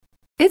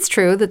It's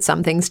true that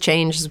some things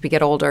change as we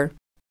get older.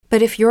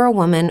 But if you're a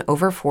woman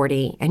over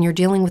 40 and you're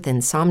dealing with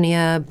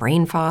insomnia,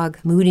 brain fog,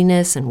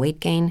 moodiness, and weight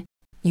gain,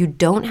 you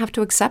don't have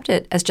to accept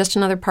it as just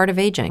another part of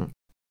aging.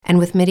 And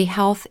with MIDI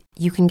Health,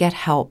 you can get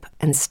help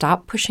and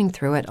stop pushing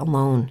through it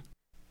alone.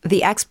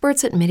 The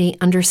experts at MIDI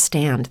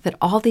understand that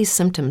all these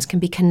symptoms can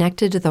be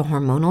connected to the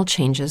hormonal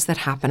changes that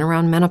happen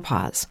around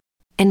menopause,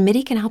 and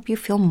MIDI can help you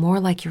feel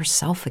more like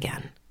yourself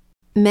again.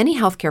 Many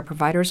healthcare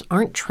providers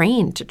aren't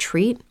trained to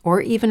treat or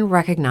even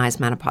recognize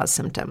menopause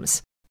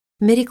symptoms.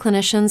 MIDI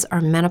clinicians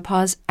are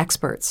menopause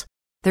experts.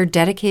 They're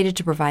dedicated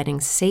to providing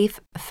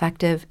safe,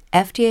 effective,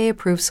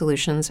 FDA-approved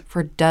solutions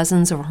for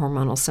dozens of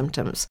hormonal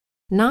symptoms,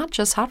 not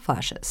just hot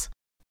flashes.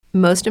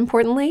 Most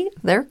importantly,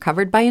 they're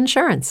covered by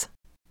insurance.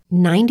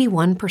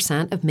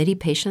 91% of MIDI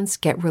patients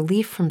get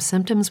relief from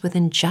symptoms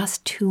within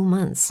just 2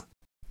 months.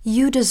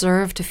 You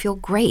deserve to feel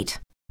great.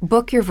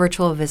 Book your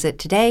virtual visit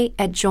today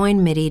at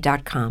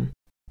joinmidi.com.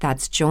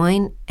 That's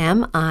joinmidi.com.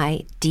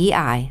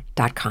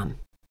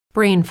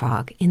 Brain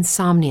fog,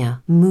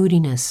 insomnia,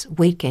 moodiness,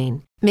 weight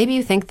gain. Maybe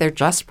you think they're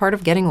just part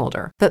of getting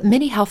older, but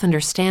MIDI Health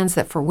understands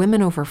that for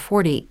women over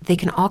 40, they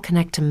can all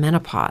connect to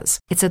menopause.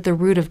 It's at the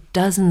root of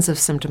dozens of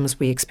symptoms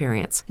we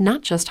experience,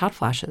 not just hot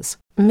flashes.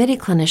 MIDI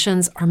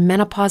clinicians are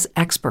menopause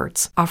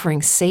experts,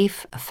 offering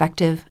safe,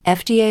 effective,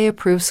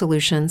 FDA-approved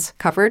solutions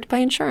covered by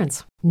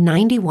insurance.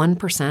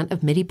 91%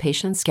 of MIDI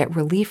patients get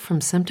relief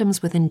from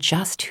symptoms within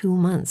just 2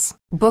 months.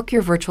 Book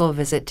your virtual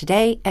visit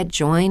today at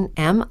joinmidi.com.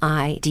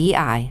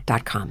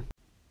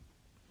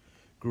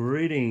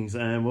 Greetings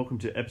and welcome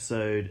to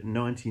episode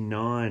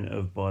 99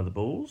 of By the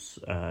Balls.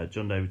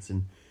 John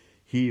Davidson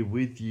here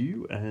with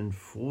you, and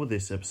for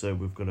this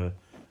episode we've got a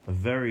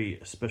very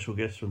special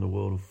guest from the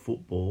world of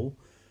football.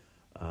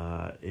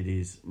 It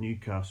is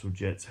Newcastle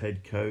Jets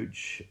head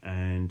coach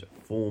and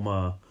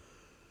former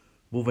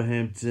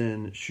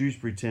Wolverhampton,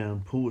 Shrewsbury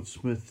Town,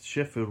 Portsmouth,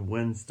 Sheffield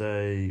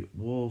Wednesday,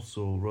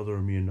 Walsall,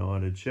 Rotherham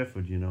United,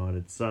 Sheffield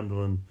United,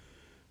 Sunderland,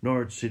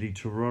 Norwich City,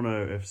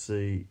 Toronto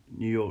FC,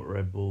 New York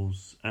Red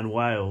Bulls, and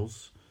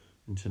Wales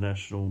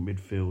international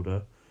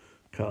midfielder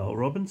Carl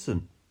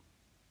Robinson.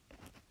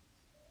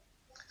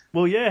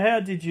 Well, yeah, how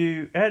did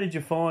you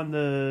find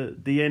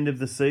the end of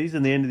the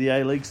season, the end of the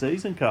A-League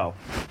season, Carl?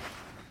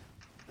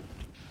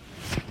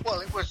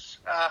 Well, it was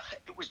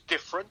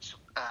different.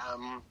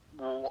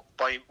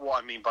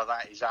 What I mean by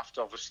that is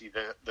after obviously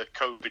the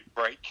COVID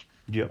break.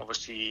 Yep.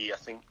 Obviously, I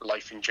think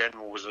life in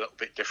general was a little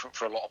bit different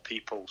for a lot of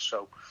people.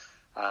 So.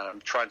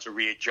 Trying to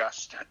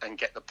readjust and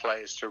get the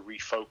players to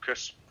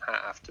refocus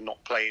after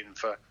not playing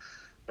for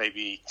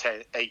maybe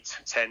 8,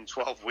 10,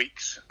 12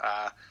 weeks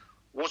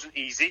wasn't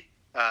easy.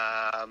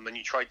 And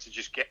you tried to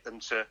just get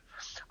them to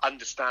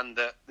understand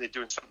that they're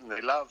doing something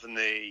they love and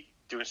they're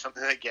doing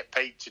something they get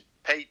paid to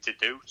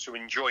do, to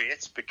enjoy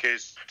it,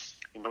 because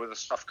with the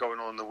stuff going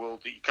on in the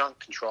world that you can't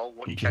control,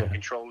 what you can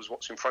control is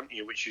what's in front of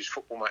you, which is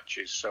football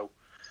matches. So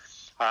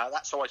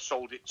that's how I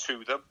sold it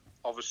to them.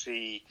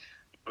 Obviously,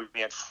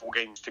 we had 4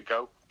 games to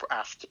go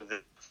after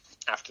the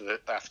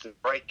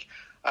break,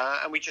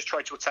 and we just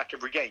tried to attack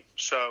every game.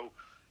 So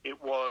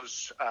it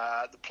was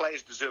the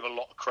players deserve a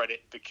lot of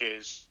credit,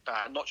 because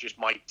not just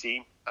my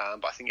team,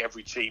 but I think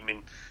every team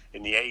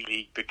in the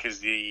A-League, because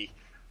the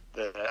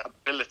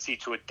ability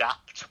to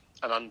adapt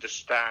and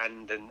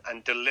understand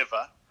and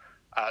deliver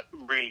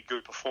really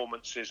good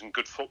performances and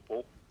good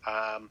football,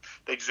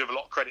 they deserve a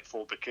lot of credit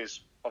for, because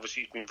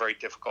obviously it's been very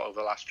difficult over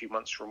the last few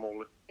months for them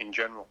all in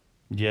general.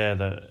 Yeah,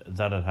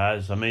 that it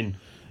has. I mean,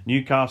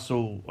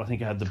 Newcastle, I think,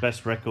 had the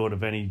best record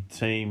of any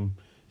team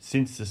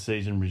since the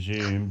season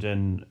resumed,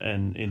 and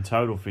in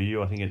total for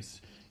you, I think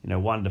it's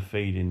 1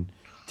 defeat in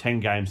 10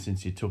 games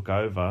since you took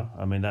over.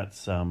 I mean, that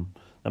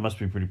must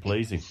be pretty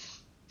pleasing.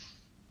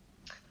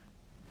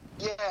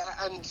 Yeah,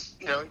 and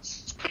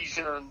it's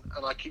pleasing, and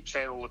I keep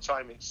saying all the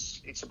time,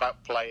 it's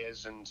about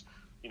players, and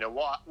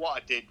what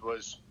I did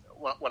was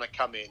when I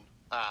come in.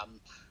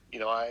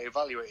 I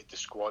evaluated the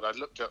squad. I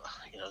looked at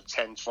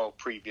 10, 12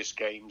 previous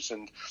games,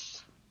 and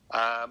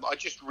I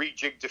just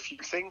rejigged a few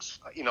things.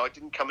 I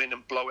didn't come in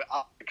and blow it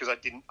up, because I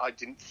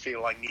didn't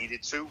feel I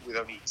needed to, with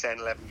only 10,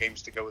 11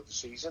 games to go of the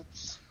season.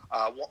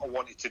 What I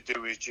wanted to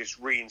do is just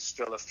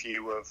reinstill a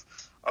few of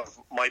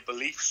my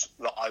beliefs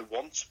that I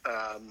want,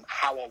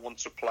 how I want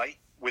to play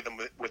with and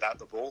without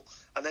the ball,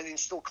 and then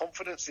instill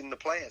confidence in the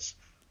players.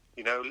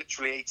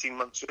 Literally 18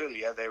 months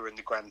earlier, they were in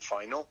the grand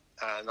final,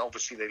 and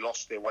obviously they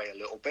lost their way a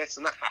little bit,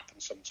 and that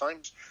happens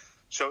sometimes.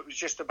 So it was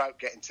just about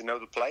getting to know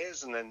the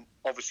players, and then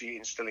obviously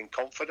instilling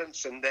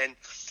confidence, and then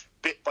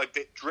bit by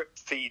bit drip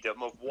feed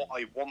them of what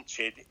I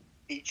wanted,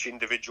 each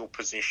individual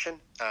position,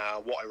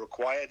 what I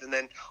required, and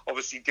then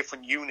obviously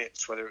different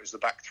units, whether it was the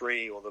back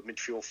 3 or the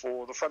midfield 4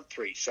 or the front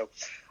 3. So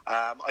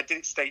I did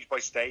it stage by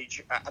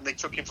stage, and they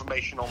took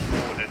information on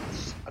board.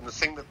 And the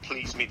thing that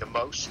pleased me the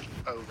most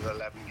over the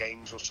 11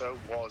 games or so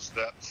was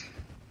that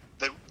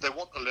they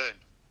want to learn.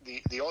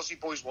 The Aussie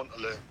boys want to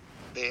learn.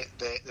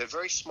 They're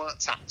very smart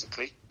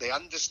tactically. They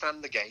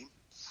understand the game,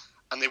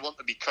 and they want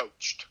to be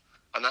coached.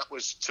 And that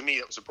was, to me,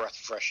 it was a breath of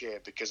fresh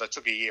air, because I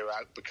took a year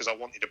out because I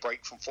wanted a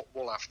break from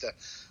football after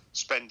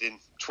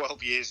spending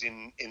 12 years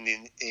in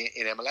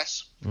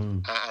MLS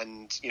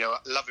and,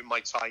 loving my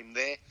time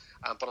there.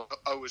 But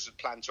I always had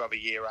planned to have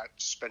a year out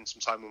to spend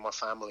some time with my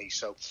family.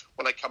 So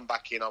when I come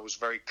back in, I was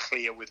very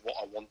clear with what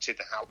I wanted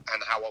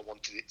and how I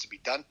wanted it to be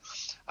done.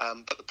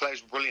 But the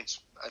players were brilliant.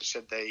 As I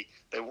said, they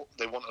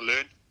want to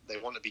learn. They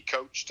want to be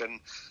coached,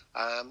 and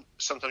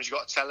sometimes you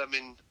got to tell them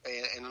in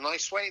a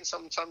nice way, and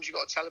sometimes you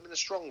got to tell them in a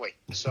strong way.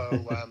 So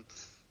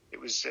it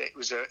was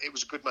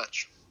a good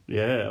match.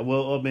 Yeah,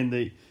 well, I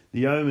mean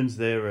the omens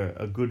there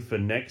are good for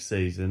next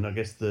season. I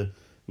guess the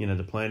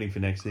planning for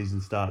next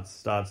season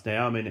starts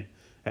now. I mean,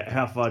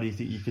 how far do you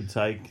think you could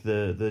take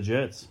the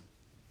Jets?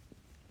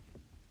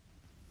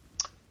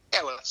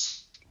 Yeah, well,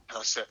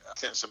 I think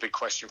that's a big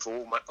question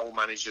for all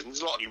managers. And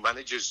there's a lot of new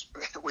managers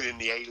within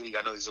the A-League.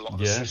 I know there's a lot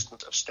of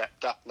assistants that have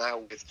stepped up now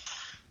with,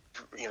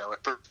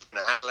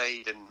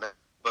 Adelaide and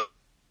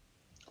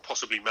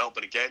possibly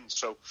Melbourne again.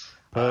 So,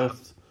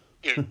 Perth.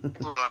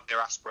 People have their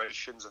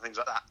aspirations and things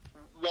like that.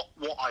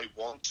 What I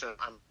want, and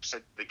I've said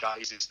to the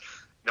guys, is,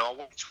 I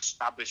want to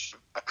establish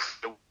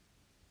the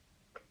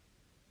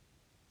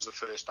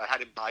first. I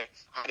had in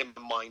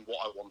mind what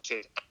I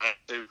wanted, and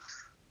to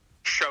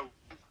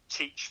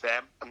teach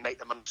them and make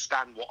them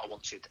understand what I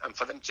wanted, and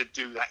for them to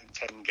do that in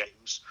 10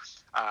 games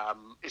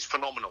is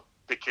phenomenal,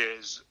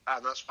 because,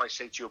 and that's why I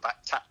say to you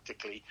about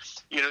tactically,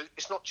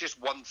 it's not just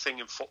one thing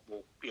in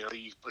football,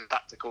 the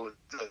tactical,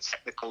 the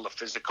technical, the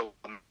physical,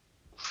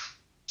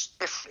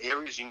 different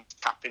areas you need to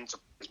tap into.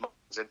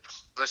 And as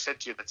I said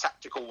to you, the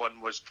tactical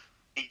one was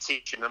me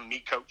teaching them, me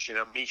coaching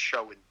them, me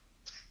showing.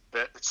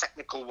 The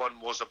technical one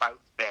was about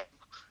them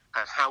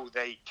and how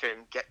they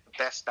can get the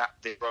best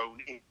at their own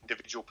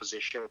individual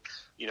position,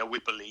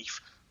 with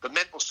belief. The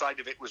mental side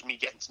of it was me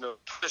getting to know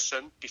the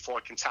person before I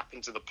can tap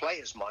into the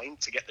player's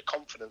mind to get the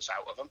confidence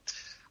out of them.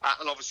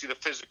 And obviously the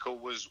physical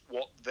was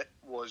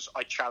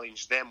I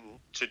challenged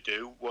them to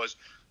do was,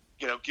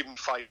 give them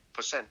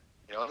 5%. And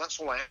that's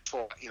all I asked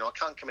for. I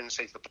can't come in and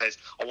say to the players,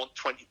 I want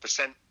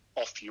 20%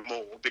 off you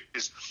more,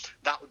 because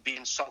that would be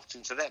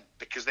insulting to them,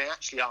 because they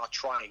actually are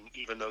trying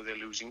even though they're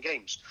losing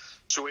games.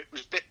 So it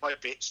was bit by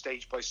bit,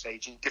 stage by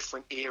stage, in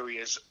different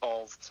areas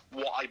of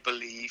what I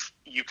believe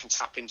you can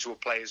tap into a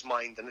player's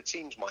mind and a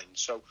team's mind.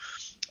 So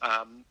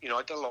I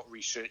did a lot of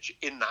research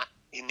in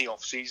the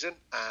off season,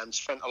 and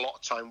spent a lot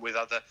of time with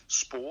other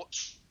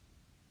sports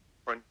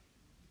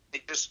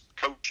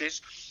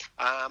coaches,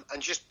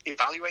 and just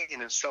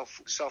evaluating and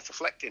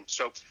self-reflecting.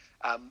 So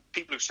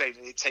people who say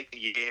that it takes a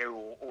year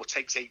or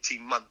takes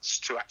 18 months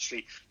to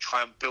actually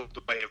try and build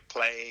the way of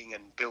playing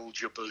and build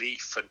your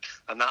belief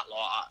and that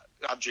lot,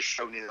 I've just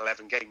shown in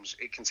 11 games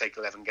it can take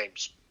 11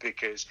 games,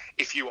 because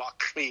if you are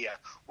clear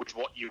with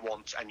what you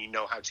want and you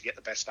know how to get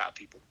the best out of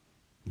people.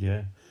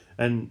 Yeah,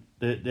 and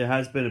there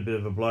has been a bit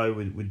of a blow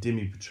with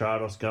Dimi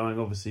Petratos going,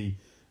 obviously,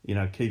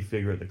 key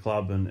figure at the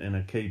club and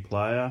a key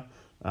player.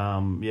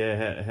 How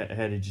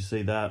did you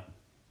see that?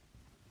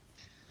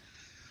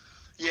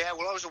 Yeah,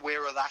 well, I was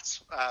aware of that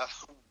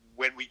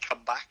when we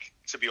come back,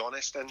 to be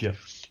honest. And,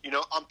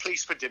 I'm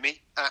pleased for Dimi.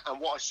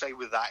 And what I say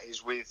with that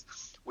is with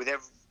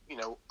every,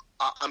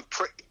 I'm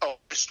pretty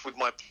honest with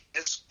my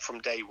players from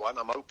day one.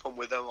 I'm open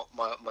with them.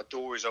 My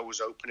door is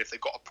always open. If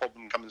they've got a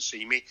problem, come and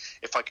see me.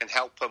 If I can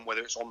help them,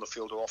 whether it's on the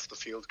field or off the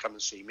field, come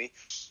and see me.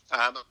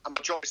 And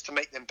my job is to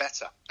make them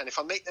better. And if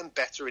I make them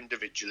better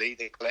individually,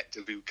 they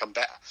collectively become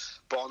better.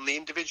 But on the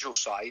individual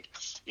side,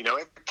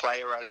 every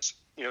player has,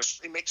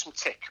 it makes them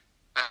tick.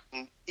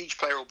 And each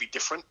player will be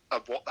different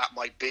of what that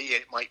might be.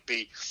 It might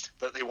be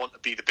that they want to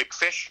be the big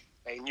fish.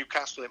 In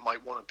Newcastle, it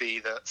might want to be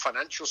the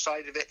financial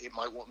side of it. It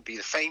might want to be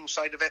the fame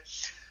side of it.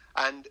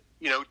 And,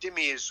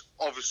 Dimi has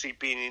obviously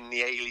been in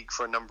the A-League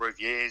for a number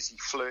of years. He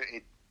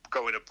flirted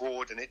going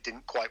abroad and it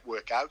didn't quite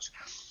work out.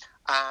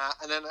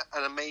 And then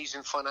an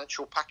amazing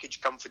financial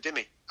package come for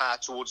Dimi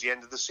towards the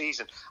end of the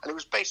season. And it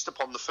was based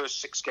upon the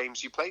first 6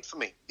 games he played for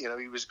me.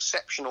 He was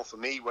exceptional for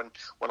me when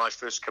I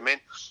first come in,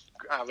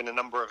 having a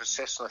number of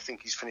assists. And I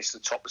think he's finished the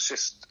top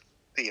assist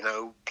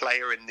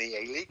player in the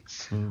A-League.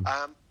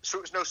 So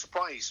it was no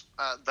surprise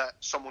that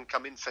someone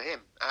come in for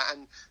him.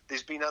 And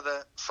there's been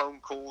other phone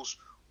calls,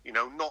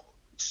 not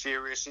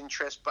serious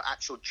interest, but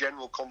actual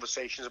general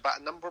conversations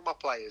about a number of my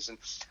players. And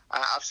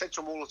I've said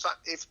to them all the time,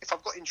 if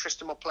I've got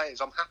interest in my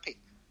players, I'm happy,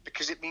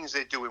 because it means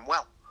they're doing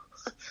well.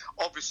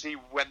 Obviously,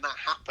 when that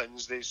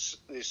happens, there's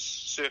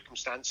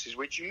circumstances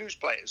which you lose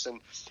players.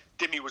 And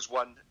Dimi's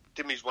one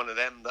of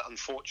them that,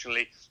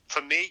 unfortunately,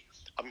 for me,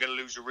 I'm going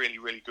to lose a really,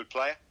 really good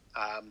player.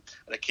 And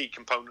a key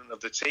component of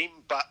the team.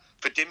 But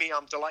for Dimi,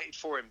 I'm delighted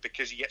for him,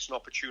 because he gets an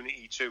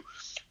opportunity to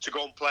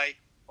go and play,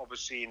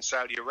 obviously, in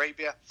Saudi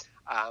Arabia.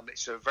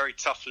 It's a very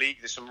tough league.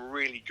 There's some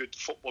really good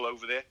football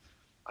over there.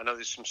 I know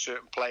there's some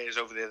certain players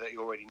over there that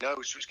you already know,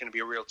 so it's going to be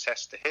a real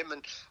test to him,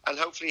 and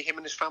hopefully him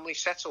and his family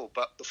settle.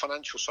 But the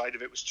financial side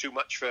of it was too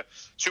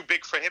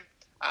big for him.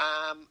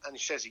 And he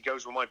says he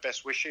goes with my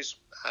best wishes,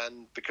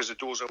 and because the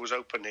door's always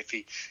open if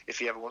he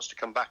ever wants to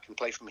come back and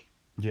play for me.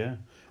 Yeah.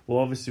 Well,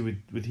 obviously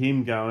with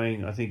him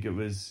going, I think it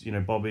was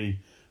Bobby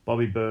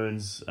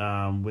Burns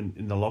when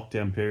in the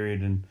lockdown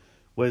period, and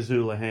Wes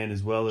Houlihan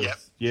as well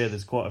as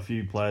there's quite a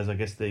few players I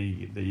guess that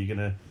you're going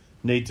to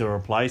need to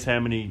replace. How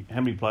many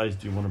players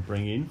do you want to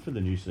bring in for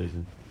the new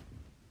season?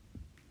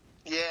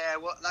 Yeah,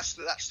 well, that's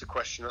the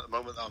question at the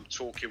moment that I'm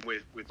talking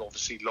with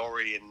obviously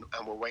Laurie,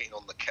 and we're waiting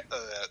on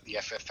the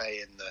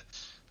FFA and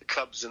the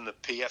clubs and the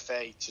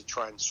PFA to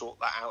try and sort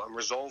that out and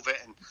resolve it.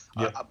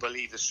 And I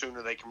believe the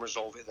sooner they can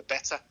resolve it, the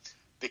better,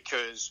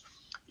 because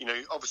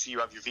obviously you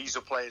have your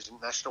visa players,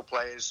 international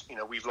players.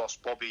 We've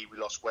lost Bobby, we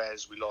lost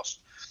Wes, we got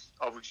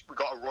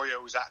Arroyo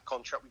who's out of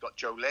contract, we got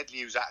Joe Ledley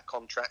who's out of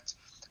contract,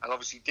 and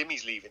obviously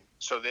Dimmy's leaving.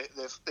 So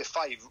they're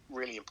five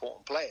really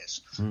important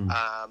players.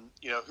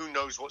 Who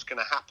knows what's going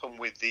to happen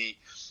with the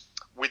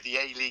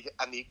A-League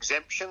and the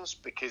exemptions,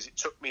 because it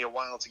took me a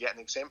while to get an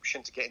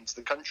exemption to get into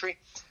the country.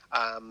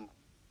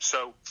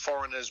 So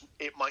foreigners,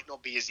 it might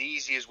not be as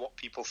easy as what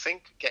people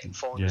think, getting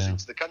foreigners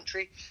into the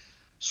country.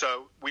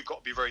 So we've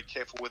got to be very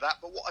careful with that.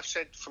 But what I've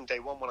said from day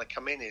one when I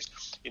come in is,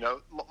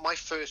 my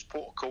first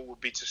port of call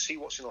would be to see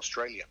what's in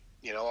Australia.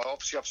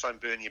 Obviously I've signed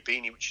Bernie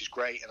Abini, which is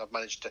great, and I've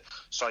managed to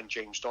sign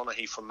James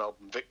Donaghy from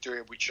Melbourne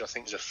Victory, which I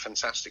think is a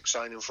fantastic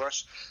signing for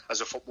us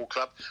as a football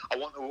club.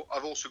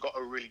 I've also got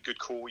a really good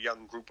core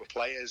young group of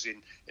players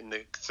in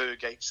the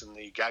Thurgates and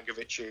the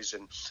Gagoviches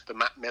and the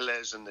Matt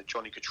Millers and the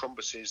Johnny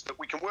Katrumbases that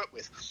we can work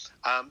with.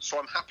 So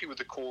I'm happy with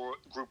the core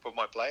group of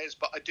my players,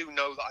 but I do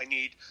know that I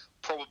need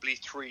probably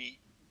 3,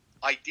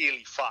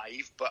 ideally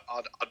 5, but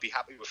I'd be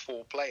happy with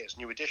 4 players,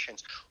 new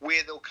additions.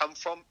 Where they'll come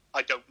from,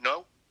 I don't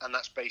know, and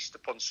that's based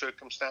upon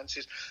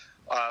circumstances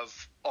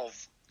of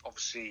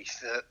obviously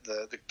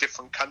the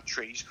different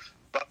countries,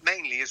 but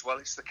mainly as well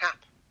it's the cap,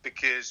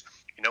 because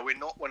we're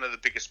not one of the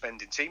biggest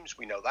spending teams.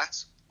 We know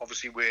that.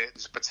 Obviously,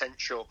 there's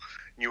potential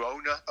new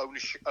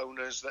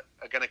owners that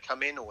are going to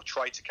come in or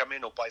try to come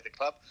in or buy the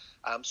club.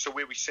 So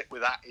where we sit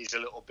with that is a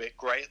little bit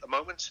grey at the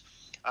moment.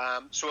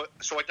 So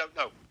I don't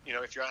know.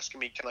 If you're asking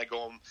me, can I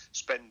go and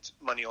spend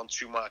money on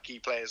 2 marquee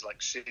players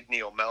like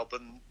Sydney or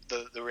Melbourne?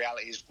 The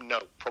reality is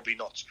no, probably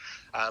not.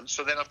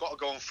 So then I've got to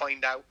go and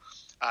find out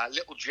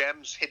little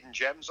gems, hidden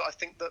gems, I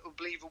think that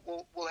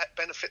will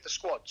benefit the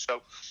squad.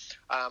 So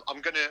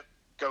I'm going to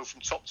go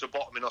from top to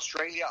bottom in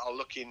Australia. I'll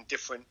look in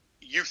different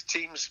youth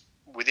teams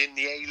within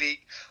the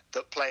A-League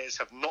that players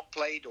have not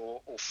played,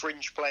 or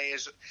fringe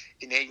players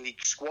in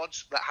A-League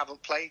squads that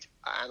haven't played,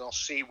 and I'll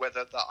see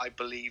whether that I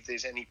believe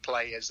there's any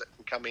players that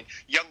can come in,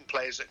 young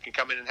players that can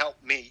come in and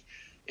help me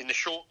in the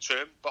short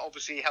term, but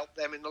obviously help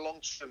them in the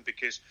long term,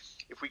 because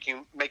if we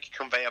can make a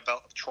conveyor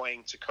belt of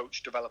trying to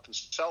coach, develop and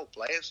sell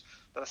players,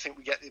 then I think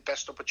we get the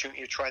best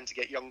opportunity of trying to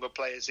get younger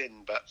players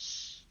in. But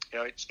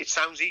it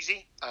sounds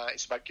easy.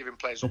 It's about giving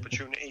players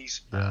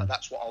opportunities.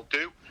 That's what I'll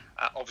do.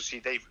 Obviously,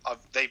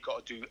 they've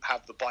got to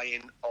have the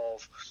buy-in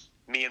of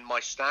me and my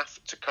staff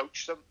to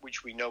coach them,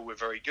 which we know we're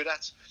very good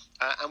at,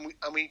 and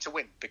we need to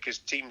win, because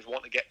teams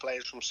want to get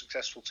players from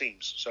successful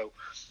teams. So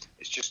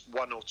it's just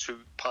 1 or 2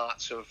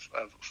 parts of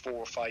 4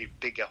 or 5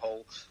 bigger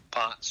whole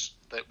parts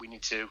that we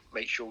need to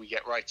make sure we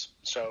get right.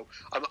 So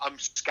I'm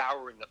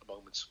scouring at the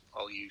moment.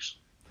 I'll use.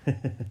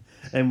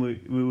 And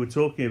we were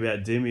talking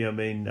about Demi. I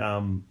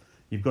mean,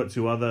 you've got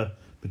 2 other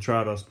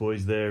Petrados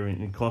boys there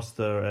in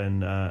Costa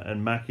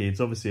and Mackie.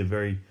 It's obviously a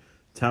very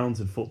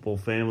talented football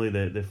family.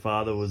 Their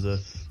father was a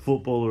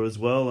footballer as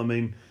well. I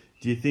mean,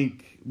 do you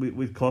think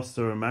with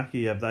Costa and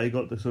Mackie, have they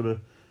got the sort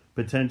of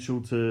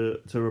potential to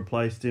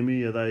replace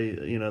Demi? Are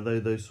they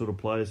those sort of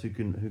players who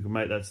can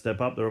make that step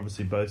up? They're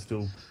obviously both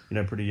still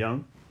pretty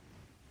young.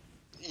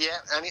 Yeah,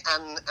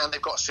 and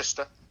they've got a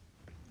sister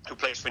who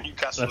plays for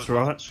Newcastle. That's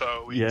right.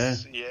 So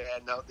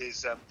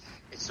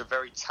it's a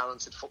very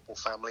talented football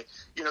family.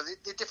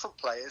 They're different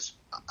players.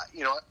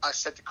 I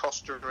said to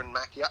Costa and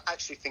Mackie, I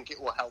actually think it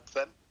will help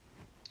them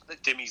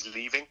that Dimmy's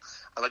leaving,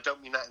 and I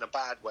don't mean that in a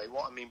bad way.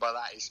 What I mean by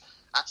that is,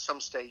 at some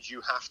stage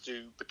you have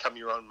to become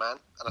your own man,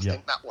 and I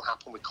think that will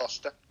happen with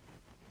Costa.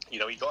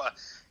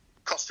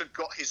 Costa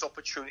got his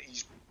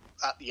opportunities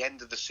at the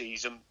end of the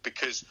season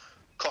because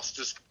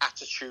Costa's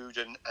attitude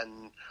and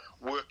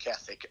work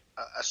ethic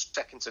are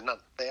second to none.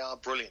 They are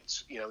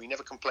brilliant. He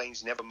never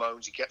complains, he never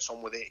moans, he gets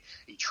on with it.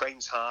 He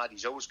trains hard,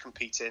 he's always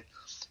competing,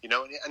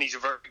 and he's a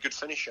very good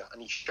finisher,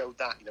 and he showed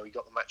that. He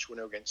got the match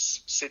winner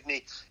against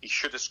Sydney. He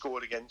should have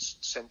scored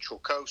against Central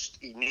Coast.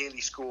 He nearly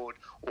scored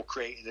or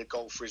created a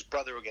goal for his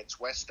brother against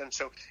Western.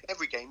 So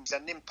every game he's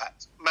had an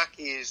impact.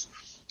 Mackie is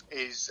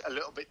a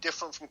little bit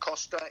different from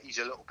Costa. He's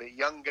a little bit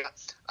younger,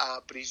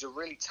 but he's a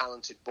really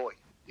talented boy.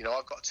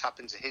 I've got to tap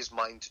into his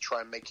mind to try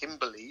and make him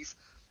believe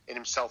in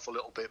himself a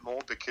little bit more,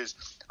 because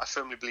I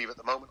firmly believe at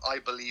the moment I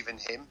believe in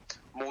him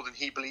more than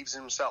he believes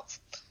in himself.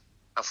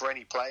 And for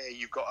any player,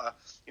 you've got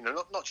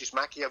not just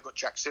Mackie. I've got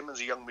Jack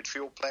Simmons, a young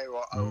midfield player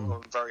who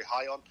I'm very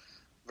high on,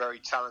 very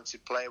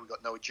talented player. We've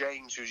got Noah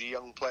James, who's a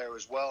young player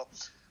as well.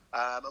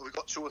 And we've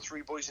got 2 or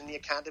 3 boys in the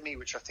academy,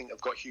 which I think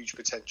have got huge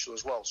potential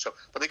as well. So,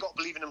 but they've got to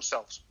believe in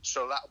themselves.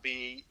 So that'll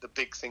be the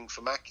big thing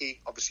for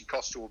Mackie. Obviously,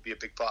 Costa will be a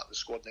big part of the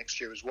squad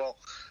next year as well.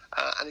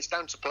 And it's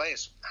down to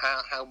players,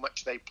 how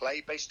much they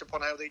play based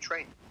upon how they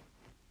train.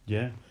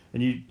 Yeah,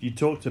 and you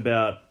talked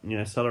about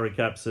salary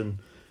caps and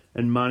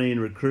money and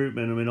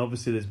recruitment. I mean,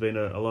 obviously there's been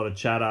a lot of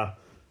chatter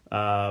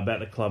about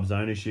the club's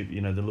ownership.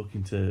 They're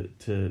looking to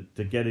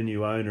get a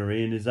new owner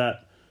in. Is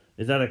that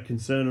a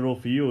concern at all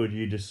for you, or do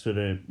you just sort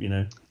of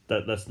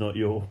that's not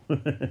your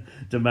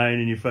domain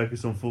and you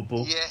focus on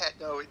football? Yeah,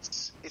 no,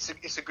 it's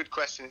a good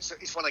question.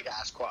 It's one I get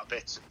asked quite a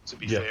bit, to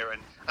be fair,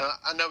 and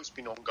I know it's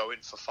been ongoing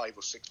for 5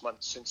 or 6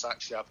 months since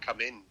actually I've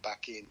come in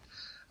back in.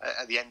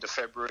 At the end of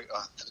February,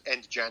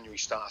 end of January,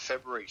 start of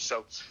February.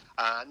 So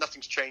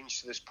nothing's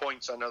changed to this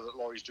point. I know that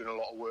Laurie's doing a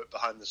lot of work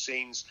behind the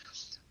scenes.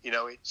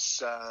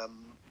 It's a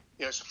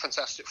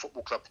fantastic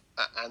football club,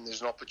 and there's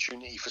an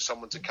opportunity for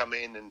someone to come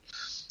in and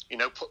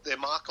put their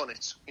mark on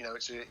it.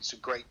 It's a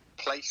great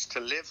place to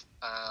live.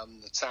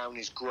 The town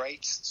is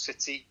great,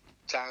 city,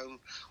 town.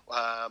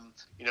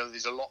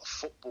 There's a lot of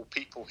football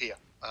people here.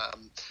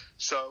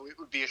 So it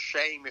would be a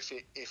shame if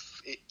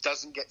it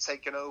doesn't get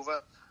taken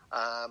over.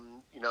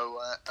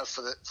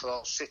 For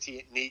our city,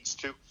 it needs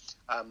to.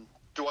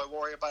 Do I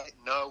worry about it?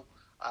 No.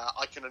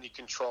 I can only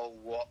control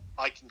what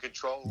I can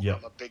control. Yep.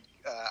 I'm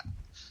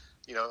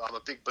a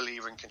big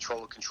believer in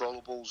control of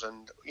controllables,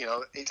 and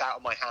it's out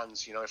of my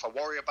hands. If I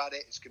worry about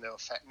it, it's going to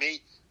affect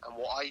me and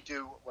what I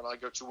do when I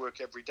go to work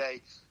every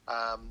day.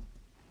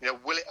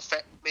 Will it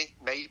affect me?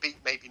 Maybe,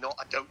 maybe not.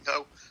 I don't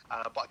know.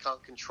 But I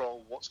can't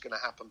control what's going to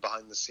happen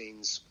behind the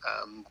scenes.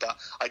 But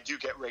I do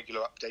get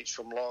regular updates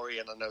from Laurie,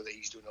 and I know that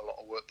he's doing a lot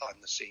of work behind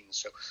the scenes.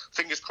 So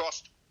fingers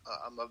crossed.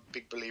 I'm a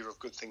big believer of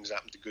good things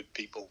happen to good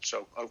people.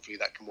 So hopefully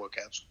that can work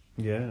out.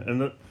 Yeah,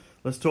 and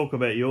let's talk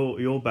about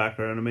your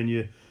background. I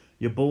mean,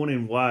 you're born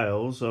in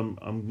Wales. I'm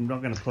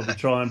not going to probably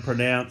try and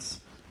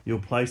pronounce your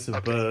place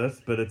of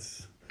birth, but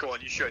it's... Go on,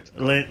 you should.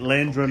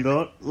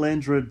 Llandrannod.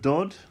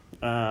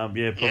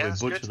 Probably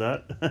butcher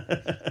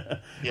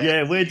that.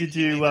 Where did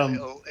you where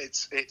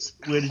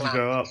did you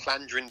grow up?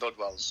 Llandrannod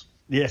Wells.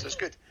 Yeah, so it's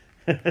good.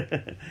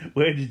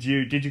 Where did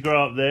you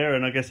grow up there?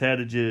 And I guess how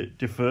did you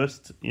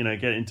first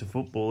get into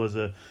football as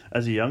a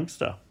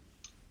youngster?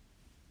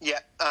 Yeah,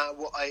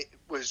 I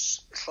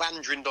was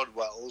Llandrannod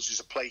Wells is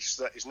a place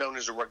that is known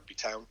as a rugby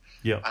town.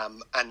 Yeah.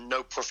 And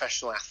no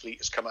professional athlete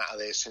has come out of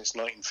there since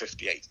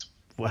 1958.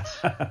 Wow.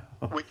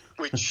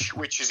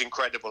 which is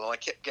incredible, and I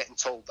kept getting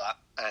told that,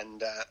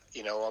 and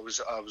I was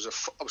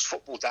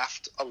football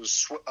daft. I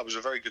was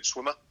a very good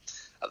swimmer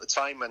at the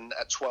time, and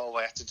at 12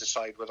 I had to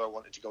decide whether I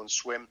wanted to go and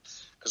swim,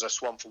 because I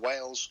swam for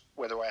Wales,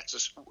 whether I had to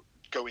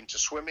go into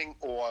swimming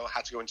or I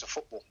had to go into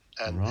football.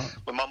 And right.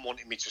 My mum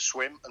wanted me to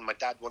swim, and my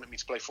dad wanted me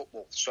to play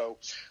football, so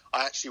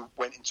I actually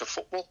went into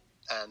football.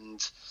 And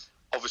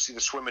obviously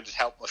the swimming had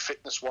helped my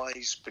fitness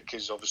wise,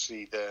 because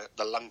obviously the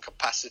lung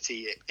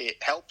capacity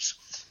it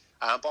helps.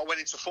 But I went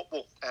into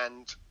football,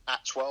 and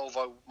at 12,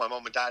 my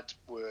mum and dad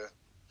were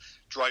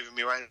driving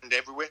me around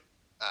everywhere,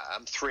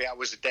 3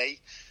 hours a day,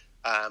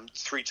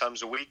 3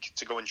 times a week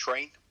to go and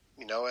train,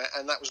 and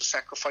that was a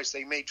sacrifice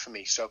they made for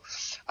me. So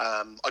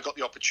I got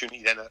the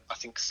opportunity then at, I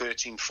think,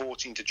 13,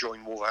 14 to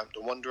join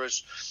Wolverhampton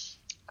Wanderers,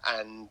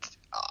 and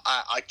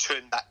I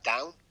turned that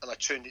down, and I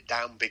turned it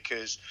down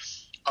because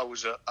I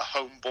was a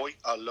homeboy,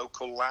 a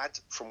local lad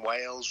from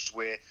Wales,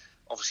 where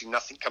obviously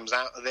nothing comes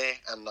out of there,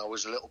 and I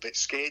was a little bit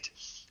scared.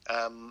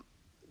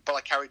 But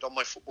I carried on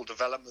my football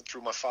development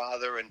through my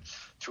father and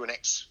through an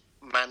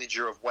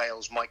ex-manager of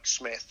Wales, Mike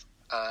Smith,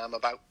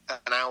 about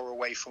an hour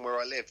away from where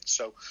I lived.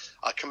 So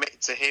I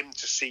committed to him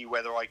to see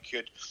whether I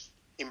could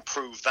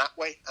improve that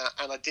way.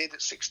 And I did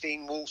at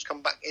 16. Wolves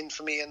come back in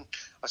for me, and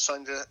I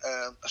signed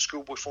a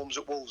schoolboy forms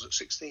at Wolves at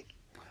 16.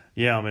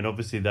 Yeah, I mean,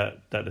 obviously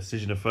that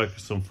decision to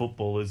focus on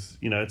football is,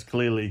 it's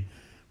clearly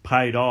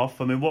paid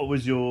off. I mean, what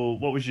was your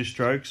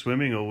stroke,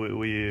 swimming, or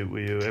were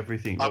you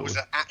everything? I was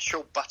an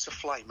actual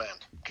butterfly man.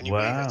 Can you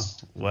believe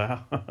it?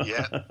 Wow.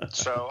 Yeah.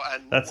 So,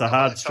 and that's a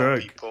hard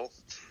stroke.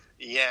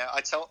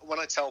 When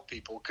I tell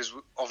people, because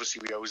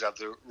obviously we always have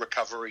the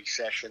recovery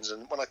sessions,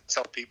 and when I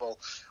tell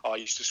people I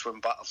used to swim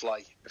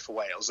butterfly for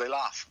Wales, they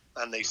laugh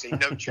and they say,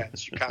 no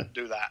chance, you can't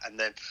do that. And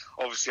then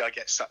obviously I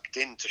get sucked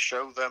in to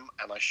show them,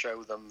 and I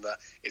show them that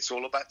it's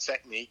all about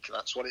technique.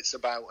 That's what it's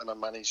about. And I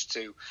managed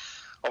to,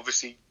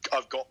 obviously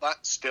I've got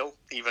that still,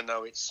 even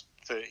though it's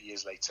 30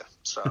 years later.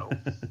 So,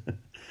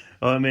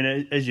 well, I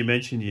mean, as you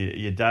mentioned,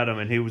 your dad, I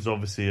mean, he was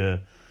obviously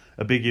a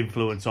big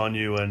influence on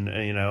you and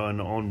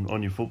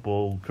on your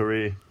football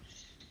career.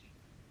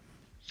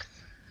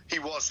 He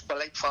was. My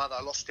late father,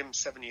 I lost him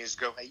 8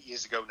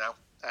 years ago now,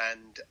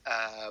 and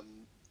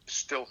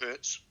still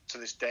hurts to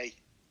this day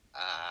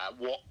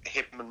what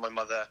him and my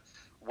mother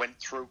went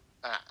through.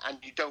 And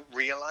you don't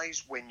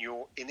realise when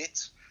you're in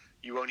it.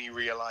 You only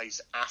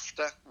realise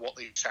after what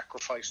they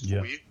sacrificed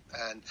for you.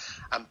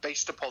 And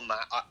based upon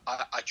that,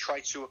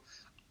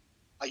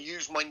 I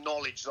use my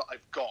knowledge that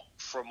I've got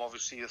from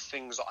obviously the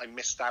things that I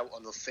missed out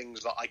on, the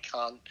things that I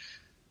can't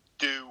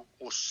do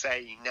or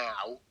say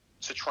now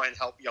to try and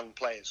help young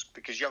players,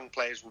 because young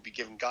players will be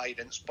given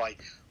guidance by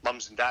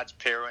mums and dads,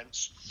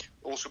 parents,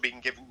 also being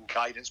given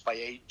guidance by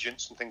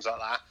agents and things like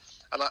that.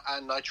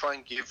 And I try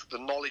and give the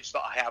knowledge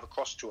that I have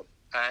across to them.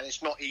 And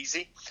it's not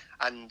easy.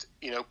 And,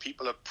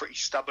 people are pretty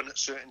stubborn at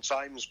certain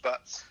times,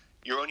 but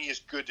you're only as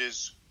good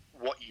as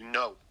what you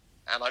know.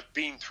 And I've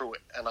been through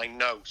it, and I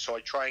know. So I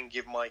try and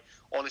give my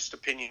honest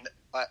opinion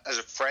as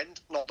a friend,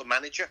 not the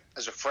manager,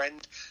 as a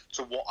friend,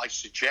 to what I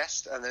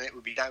suggest. And then it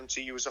would be down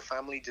to you as a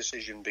family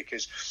decision,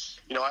 because,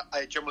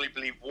 I generally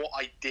believe what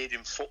I did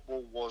in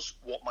football was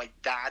what my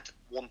dad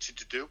wanted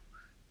to do.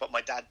 But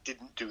my dad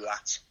didn't do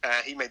that.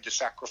 He made the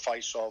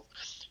sacrifice of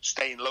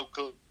staying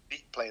local,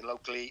 playing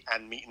locally,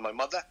 and meeting my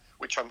mother,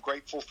 which I'm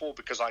grateful for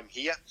because I'm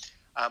here.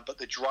 But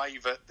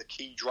the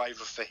key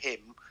driver for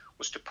him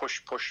was to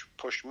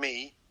push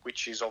me,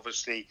 which is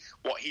obviously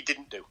what he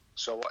didn't do.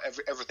 So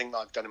everything that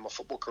I've done in my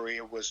football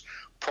career was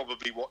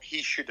probably what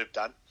he should have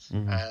done.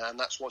 Mm-hmm. And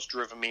that's what's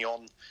driven me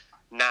on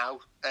now.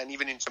 And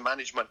even into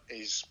management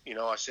is,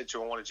 I said to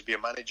him I wanted to be a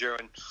manager,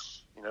 and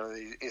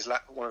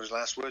one of his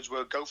last words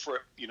were, "Go for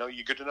it.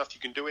 You're good enough.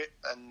 You can do it."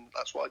 And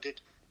that's what I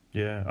did.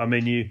 Yeah, I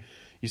mean,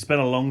 you spent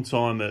a long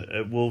time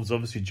at Wolves.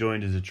 Obviously,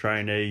 joined as a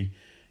trainee.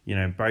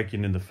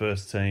 Breaking in the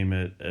first team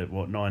at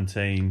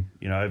 19.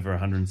 Over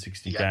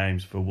 160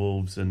 games for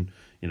Wolves, and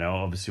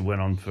obviously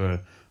went on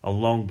for a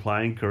long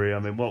playing career. I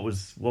mean, what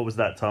was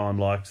that time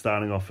like,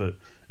 starting off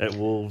at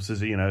Wolves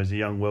as a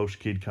young Welsh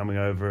kid coming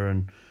over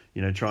and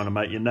trying to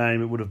make your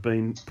name? It would have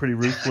been pretty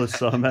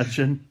ruthless, I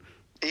imagine.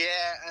 Yeah,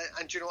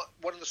 and you know what?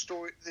 One of the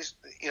story,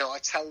 I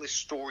tell this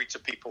story to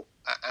people,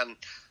 and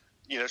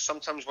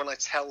sometimes when I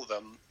tell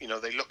them,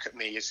 they look at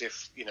me as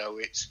if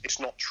it's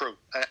not true.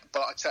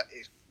 But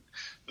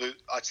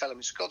I tell them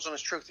it's God's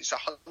honest truth. It's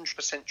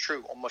 100%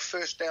 true. On my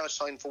first day I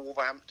signed for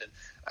Wolverhampton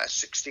at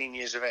 16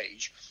 years of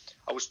age,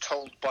 I was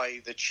told by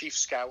the chief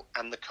scout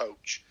and the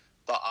coach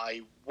that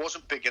I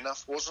wasn't big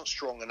enough, wasn't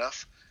strong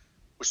enough,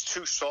 was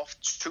too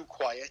soft, too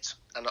quiet,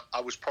 and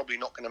I was probably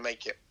not going to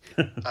make it.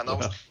 And I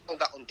was told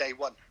that on day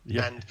one.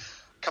 Yeah. And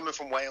coming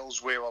from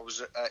Wales, where I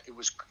was,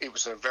 it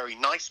was a very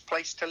nice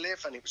place to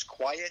live, and it was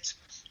quiet,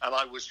 and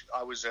I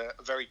was a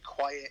very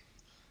quiet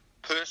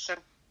person.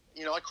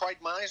 I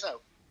cried my eyes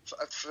out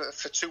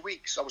for 2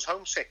 weeks. I was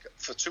homesick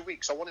for 2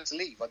 weeks. I wanted to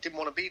leave. I didn't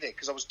want to be there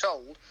because I was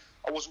told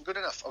I wasn't good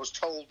enough. I was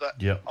told that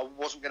I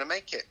wasn't going to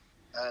make it.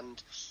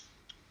 And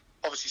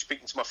obviously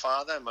speaking to my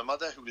father and my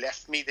mother, who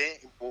left me there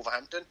in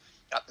Wolverhampton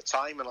at the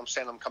time, and I'm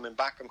saying I'm coming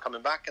back,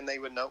 and they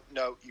were, no,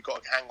 you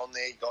got to hang on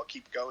there, you got to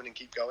keep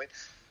going.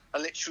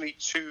 And literally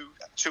two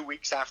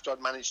weeks after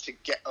I'd managed to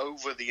get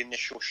over the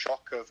initial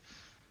shock of,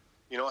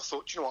 I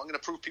thought, what, I'm going to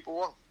prove people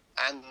wrong.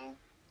 And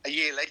a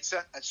year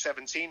later, at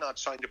 17, I'd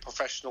signed a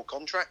professional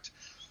contract.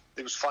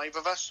 There was 5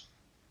 of us.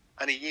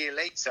 And a year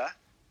later,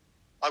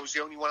 I was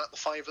the only one out the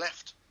 5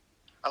 left.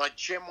 And I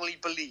genuinely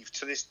believe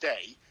to this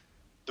day,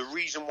 the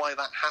reason why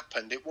that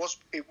happened, it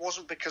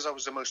wasn't because I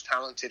was the most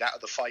talented out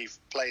of the 5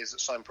 players that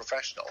signed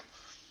professional.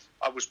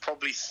 I was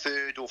probably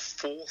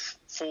fourth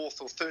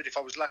or third if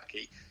I was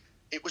lucky.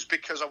 It was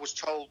because I was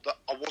told that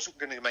I wasn't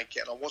going to make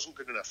it and I wasn't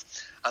good enough.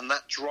 And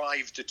that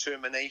drive,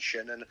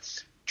 determination, and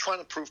trying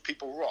to prove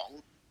people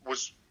wrong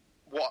was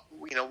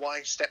why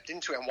I stepped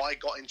into it and why I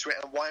got into it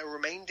and why I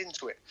remained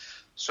into it.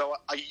 So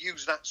I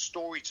use that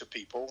story to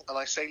people, and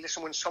I say,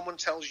 listen, when someone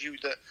tells you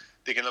that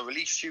they're going to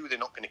release you, they're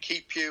not going to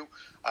keep you,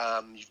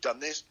 you've done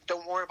this,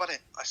 don't worry about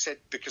it. I said,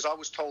 because I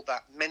was told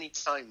that many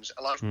times,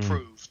 and I've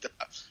proved that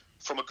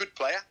from a good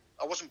player,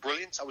 I wasn't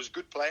brilliant, I was a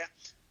good player,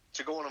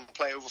 to go on and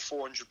play over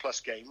 400 plus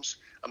games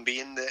and be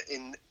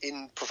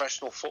in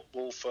professional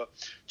football for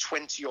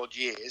 20 odd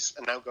years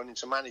and now going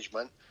into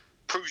management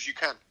proves you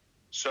can.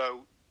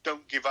 So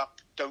don't give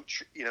up. Don't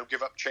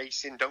give up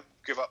chasing. Don't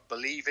give up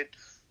believing.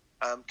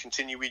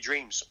 Continue with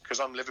dreams, because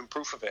I'm living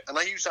proof of it. And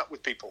I use that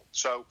with people.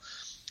 So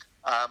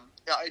I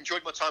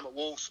enjoyed my time at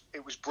Wolves.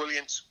 It was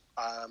brilliant.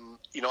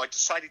 I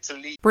decided to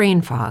leave.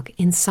 Brain fog,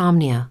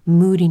 insomnia,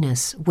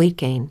 moodiness, weight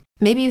gain.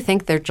 Maybe you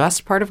think they're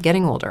just part of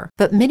getting older,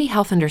 but MIDI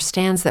Health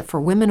understands that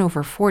for women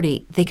over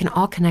 40, they can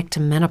all connect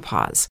to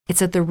menopause.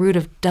 It's at the root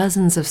of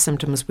dozens of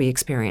symptoms we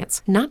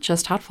experience, not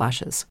just hot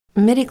flashes.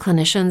 MIDI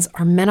clinicians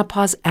are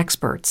menopause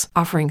experts,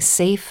 offering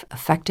safe,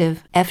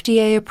 effective,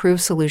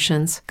 FDA-approved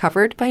solutions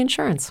covered by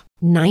insurance.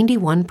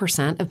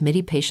 91% of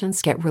MIDI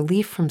patients get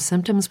relief from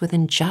symptoms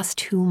within just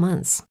 2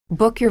 months.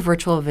 Book your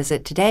virtual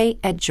visit today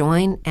at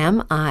joinmidi.com.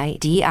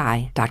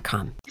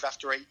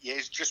 After 8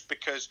 years, just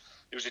because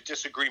there was a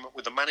disagreement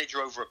with the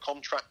manager over a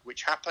contract,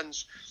 which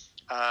happens.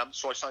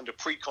 So I signed a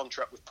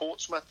pre-contract with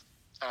Portsmouth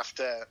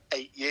after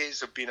 8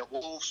 years of being at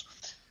Wolves.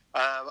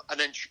 And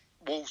then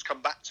Wolves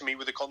come back to me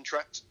with a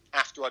contract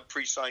after I'd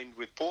pre-signed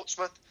with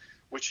Portsmouth,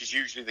 which is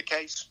usually the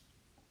case.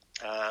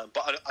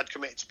 But I'd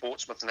committed to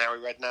Portsmouth and Harry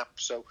Redknapp,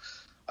 so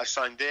I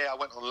signed there. I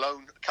went on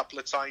loan a couple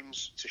of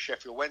times to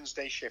Sheffield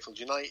Wednesday, Sheffield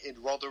United,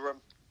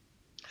 Rotherham,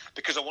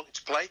 because I wanted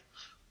to play.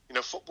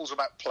 Football's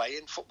about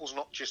playing. Football's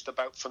not just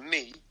about, for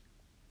me,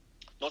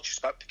 not just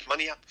about picking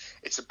money up.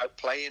 It's about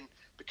playing,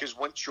 because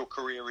once your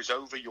career is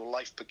over, your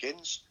life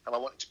begins. And I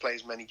wanted to play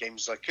as many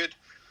games as I could.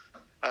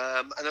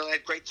 And then I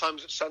had great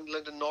times at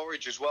Sunderland and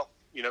Norwich as well,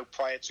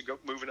 prior to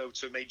moving over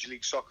to Major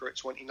League Soccer at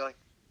 29.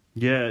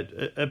 Yeah,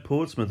 at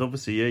Portsmouth,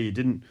 obviously, you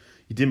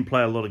didn't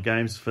play a lot of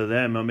games for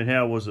them. I mean,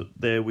 how was it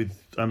there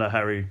under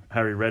Harry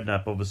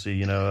Redknapp?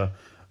 Obviously,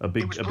 a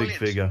big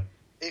figure.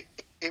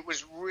 It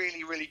was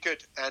really, really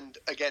good. And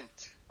again,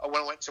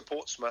 when I went to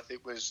Portsmouth,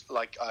 it was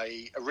like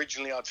I'd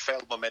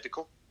failed my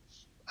medical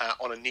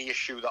on a knee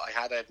issue that I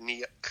had. I had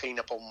knee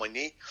clean-up on my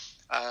knee,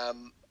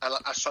 and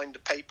I signed a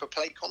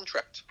pay-per-play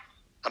contract.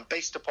 And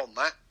based upon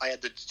that, I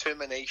had the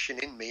determination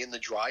in me and the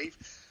drive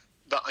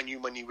that I knew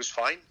my knee was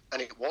fine,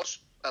 and it was.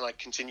 And I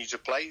continued to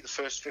play the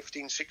first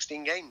 15,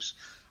 16 games.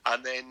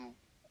 And then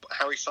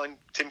Harry signed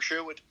Tim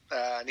Sherwood,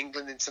 an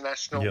England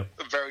international,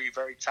 a very,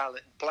 very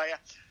talented player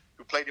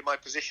who played in my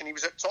position. He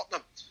was at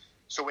Tottenham.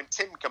 So when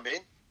Tim came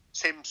in,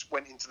 Tim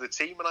went into the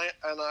team, and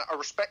I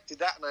respected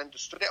that, and I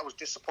understood it. I was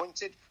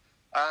disappointed.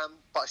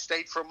 But I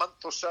stayed for a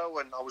month or so,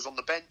 and I was on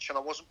the bench, and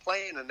I wasn't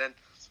playing. And then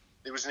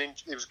there was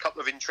a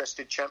couple of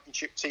interested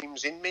Championship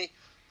teams in me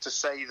to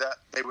say that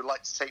they would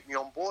like to take me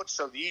on board.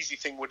 So the easy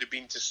thing would have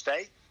been to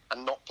stay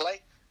and not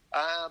play.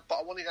 But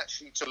I wanted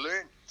actually to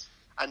learn.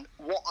 And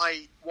what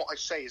I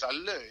say is I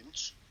learned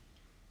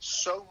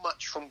so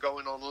much from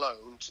going on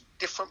loan to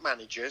different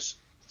managers,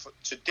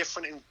 to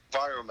different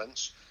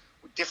environments,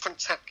 with different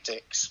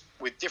tactics,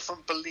 with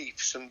different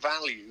beliefs and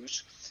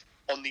values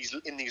in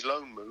these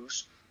loan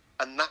moves.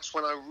 And that's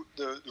when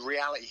the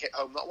reality hit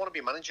home that I want to be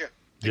a manager,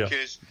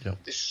 because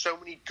there's so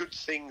many good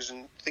things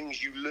and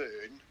things you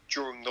learn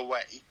during the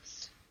way.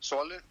 So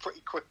I learned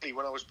pretty quickly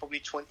when I was probably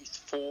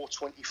 24,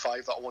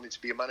 25 that I wanted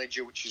to be a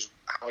manager, which is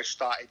how I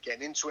started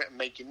getting into it and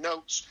making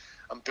notes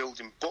and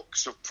building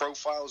books of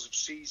profiles of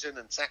season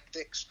and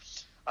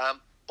tactics.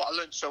 But I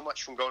learned so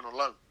much from going on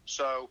loan.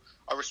 So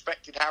I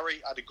respected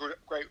Harry. I had a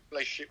great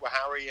relationship with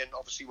Harry. And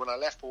obviously when I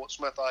left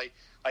Portsmouth, I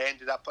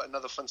ended up at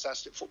another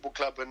fantastic football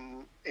club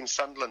in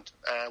Sunderland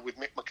with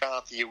Mick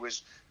McCarthy, who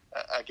was,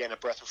 again, a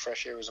breath of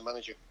fresh air as a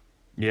manager.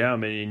 Yeah, I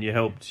mean, you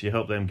helped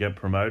them get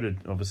promoted.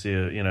 Obviously,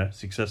 a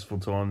successful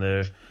time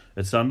there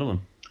at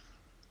Sunderland.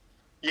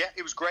 Yeah,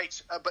 it was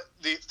great. But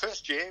the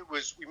first year we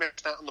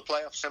missed out on the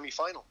playoff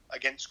semi-final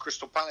against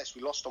Crystal Palace.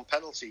 We lost on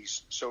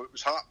penalties, so it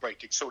was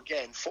heartbreaking. So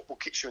again, football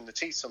kicks you in the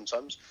teeth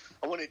sometimes,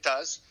 and when it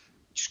does,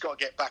 you just got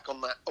to get back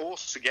on that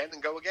horse again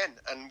and go again.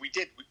 And we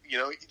did.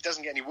 It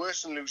doesn't get any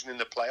worse than losing in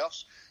the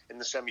playoffs in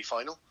the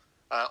semi-final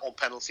on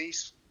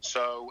penalties.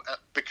 So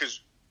because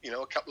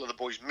a couple of the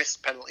boys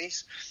missed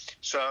penalties.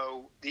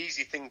 So the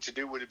easy thing to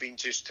do would have been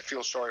just to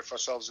feel sorry for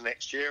ourselves the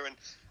next year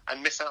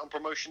and miss out on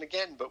promotion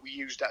again. But we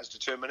used that as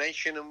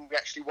determination, and we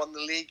actually won the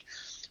league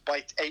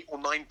by 8 or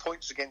 9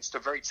 points against a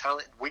very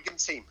talented Wigan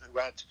team who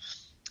had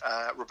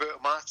Roberto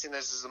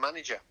Martinez as the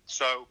manager.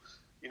 So,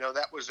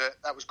 that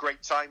was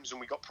great times, and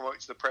we got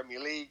promoted to the Premier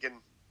League, and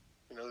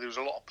there was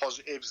a lot of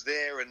positives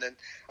there. And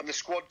the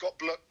squad got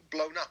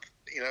blown up.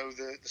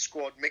 The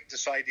squad, Mick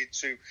decided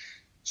to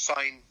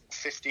sign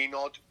 15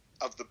 odd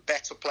of the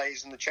better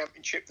players in the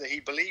Championship that he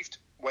believed.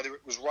 Whether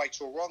it was right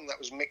or wrong, that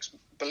was Mick's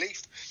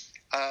belief.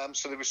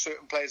 So there were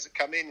certain players that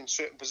come in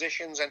certain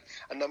positions, and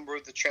a number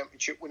of the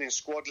Championship winning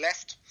squad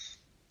left,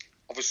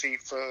 obviously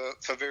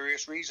for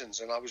various reasons.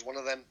 And I was one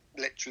of them.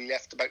 Literally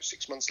left about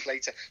 6 months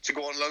later to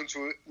go on loan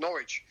to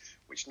Norwich,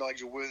 which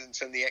Nigel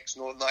Worthington, the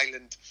ex-Northern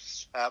Ireland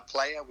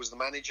player, was the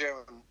manager,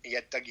 and he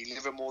had Dougie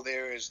Livermore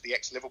there as the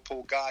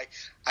ex-Liverpool guy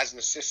as an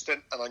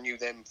assistant, and I knew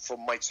them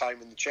from my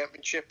time in the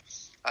Championship.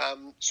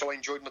 So I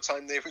enjoyed my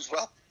time there as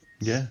well.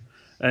 Yeah,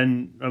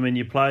 and I mean,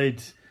 you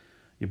played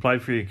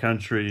for your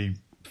country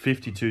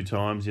 52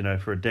 times,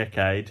 for a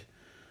decade.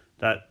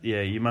 That,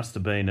 you must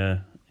have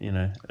been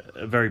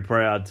very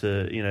proud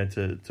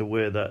to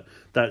wear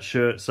that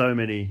shirt so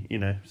many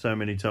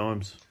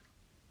times.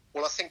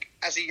 Well, I think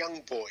as a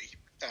young boy,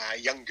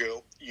 young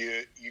girl,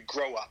 you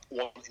grow up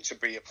wanting to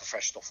be a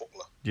professional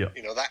footballer. Yeah.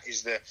 That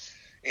is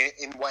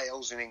in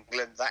Wales, in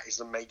England, that is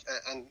the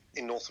and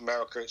in North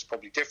America, it's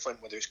probably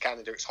different. Whether it's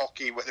Canada, it's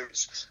hockey. Whether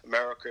it's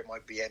America, it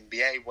might be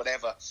NBA,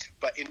 whatever.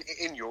 But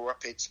in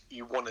Europe,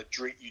 you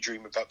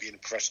dream about being a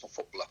professional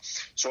footballer.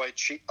 So I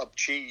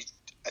achieved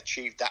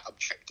that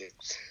objective.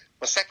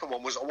 My second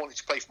one was I wanted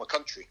to play for my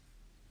country.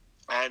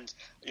 And,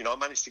 I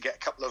managed to get a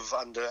couple of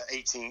under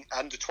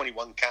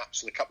 21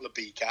 caps and a couple of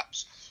B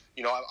caps.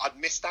 I'd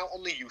missed out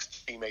on the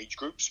youth team age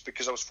groups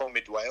because I was from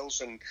Mid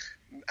Wales, and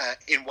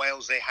in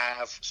Wales they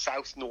have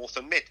South, North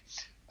and Mid.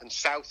 And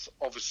South,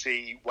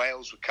 obviously,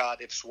 Wales with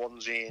Cardiff,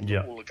 Swansea and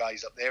all the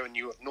guys up there. And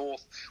you have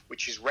North,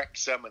 which is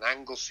Wrexham and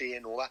Anglesey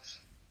and all that.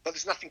 But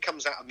there's nothing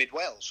comes out of Mid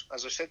Wales,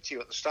 as I said to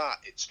you at the start.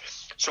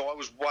 So I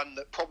was one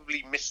that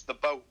probably missed the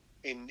boat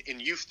in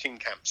youth team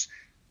camps.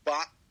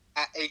 But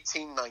at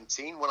 18,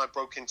 19, when I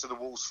broke into the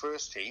Wolves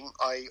first team,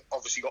 I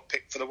obviously got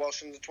picked for the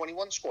Welsh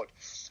under-21 squad.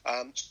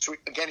 So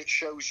again, it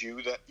shows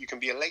you that you can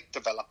be a late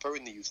developer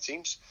in the youth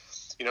teams.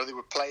 There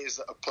were players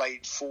that have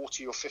played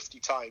 40 or 50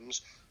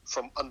 times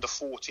from under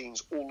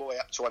 14s all the way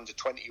up to under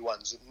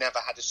 21s that never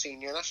had a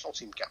senior national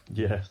team cap.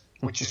 Yeah.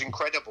 Which is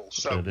incredible.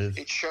 So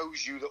it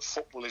shows you that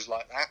football is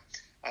like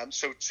that.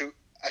 So to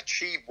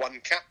achieve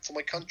one cap for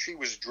my country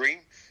was a dream,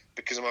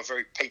 because I'm a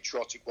very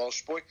patriotic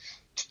Welsh boy.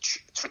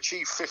 To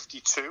achieve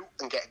 52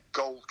 and get a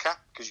gold cap,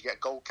 because you get a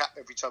gold cap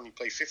every time you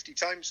play 50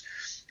 times,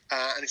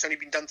 and it's only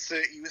been done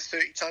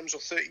 30 times or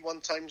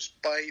 31 times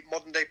by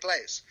modern day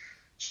players.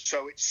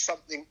 So it's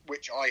something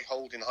which I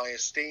hold in high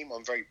esteem.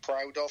 I'm very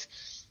proud of,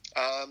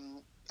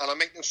 and I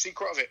make no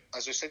secret of it.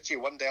 As I said to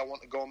you, one day I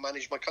want to go and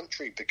manage my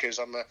country, because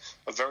I'm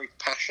a very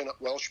passionate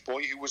Welsh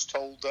boy who was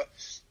told that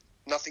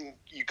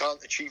you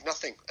can't achieve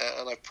nothing,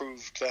 and I've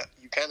proved that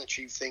you can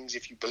achieve things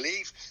if you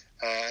believe,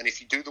 and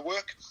if you do the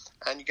work,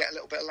 and you get a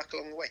little bit of luck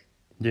along the way.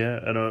 Yeah,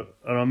 and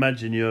I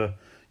imagine your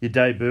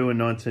debut in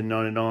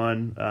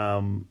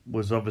 1999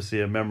 was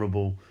obviously a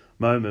memorable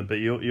moment, but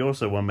you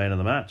also won man of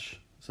the match,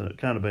 so it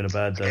can't have been a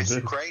bad debut. Against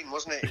Ukraine,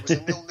 wasn't it? It was a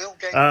 0-0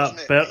 game, wasn't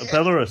it?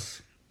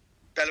 Belarus.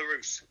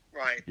 Belarus,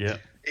 right? Yeah.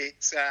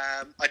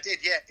 I did.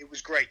 Yeah, it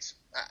was great.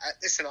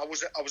 Listen, I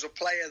was a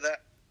player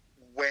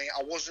where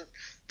I wasn't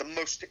the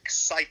most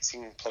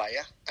exciting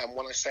player, and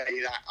when I say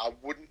that, I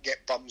wouldn't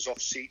get bums off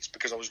seats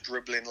because I was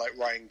dribbling like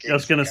Ryan Giggs. I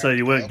was going to say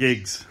you weren't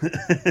Giggs.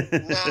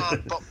 Nah,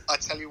 but I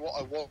tell you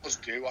what I was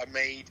do.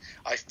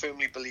 I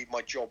firmly believe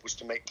my job was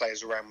to make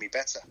players around me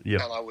better.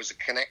 Yep. And I was a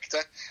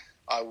connector.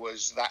 I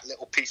was that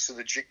little piece of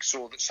the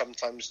jigsaw that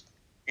sometimes,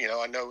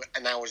 I know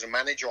now as a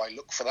manager I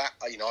look for that.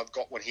 I've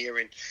got one here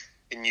in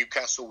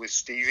Newcastle with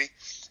Stevie.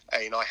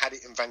 I had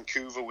it in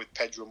Vancouver with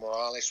Pedro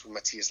Morales, with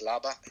Matias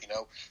Laba,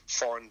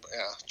 foreign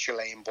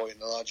Chilean boy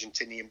and an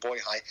Argentinian boy.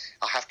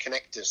 I have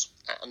connectors,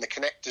 and the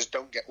connectors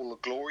don't get all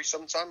the glory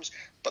sometimes,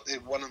 but they're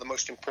one of the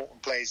most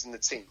important players in the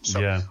team.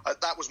 So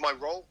that was my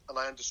role, and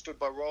I understood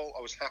my role.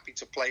 I was happy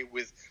to play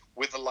with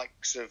the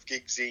likes of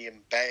Giggsy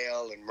and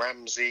Bale and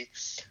Ramsey.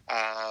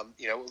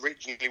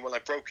 Originally when I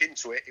broke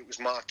into it, it was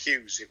Mark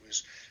Hughes, it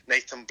was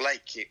Nathan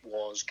Blake, it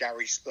was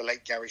the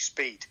late Gary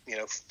Speed.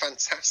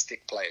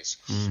 Fantastic players.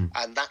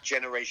 And that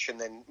generation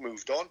then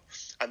moved on,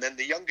 and then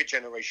the younger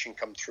generation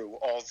come through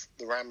of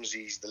the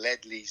Ramseys, the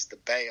Ledleys, the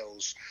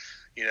Bales,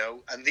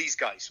 and these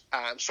guys.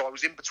 So I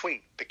was in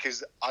between,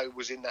 because I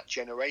was in that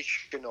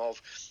generation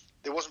of,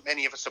 there wasn't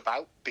many of us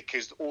about,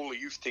 because all the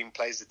youth team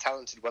players, the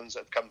talented ones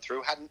that had come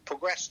through, hadn't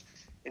progressed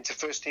into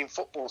first team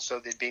football,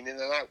 so they'd been in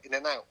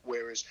and out,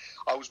 whereas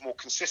I was more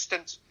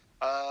consistent,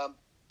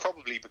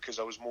 probably because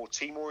I was more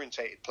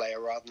team-orientated player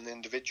rather than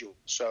individual.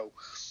 So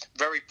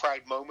very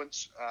proud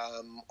moments.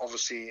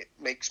 Obviously, it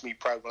makes me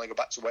proud when I go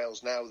back to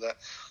Wales now that,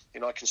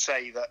 I can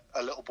say that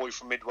a little boy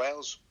from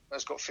mid-Wales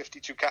has got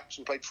 52 caps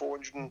and played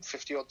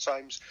 450-odd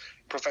times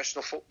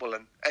professional football.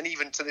 And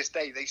even to this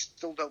day, they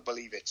still don't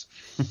believe it.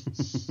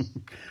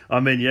 I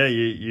mean, yeah,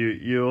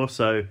 you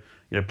also,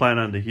 playing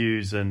under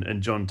Hughes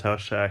and John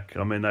Toshak,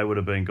 I mean, they would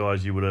have been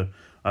guys you would have,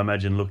 I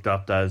imagine, looked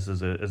up as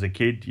a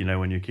kid,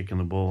 when you're kicking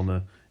the ball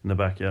in the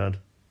backyard.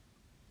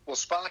 Well,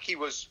 Sparky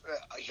was,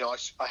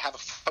 I have a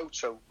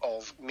photo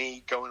of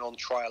me going on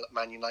trial at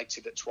Man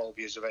United at 12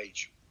 years of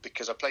age,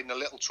 because I played in a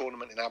little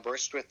tournament in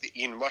Aberystwyth, the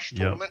Ian Rush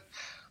tournament.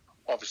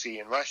 Obviously,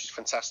 Ian Rush,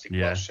 fantastic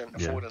Welsh centre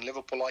forward and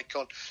Liverpool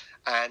icon,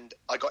 and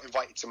I got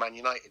invited to Man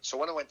United. So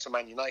when I went to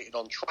Man United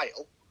on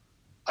trial,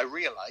 I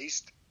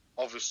realised,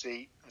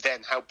 obviously,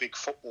 then how big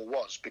football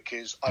was,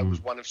 because I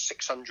was one of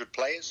 600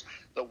 players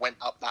that went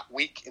up that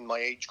week in my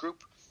age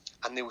group,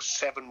 and there were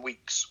 7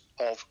 weeks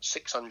of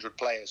 600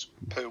 players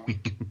per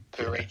week,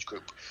 per age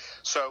group.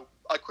 So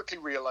I quickly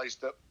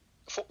realised that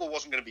football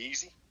wasn't going to be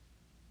easy,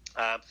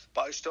 but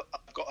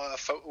I've got a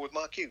photo with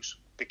Mark Hughes,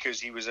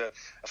 because he was a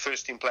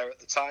first-team player at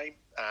the time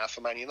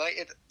for Man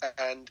United,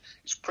 and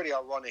it's pretty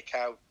ironic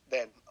how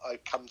then I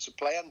come to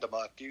play under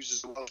Mark Hughes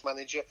as the Welsh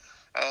manager,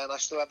 and I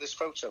still have this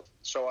photo.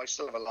 So I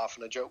still have a laugh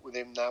and a joke with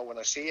him now when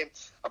I see him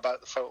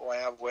about the photo I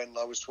have when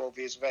I was 12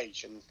 years of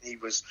age, and he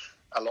was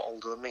a lot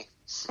older than me.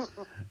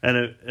 And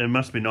it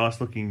must be nice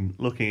looking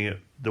at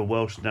the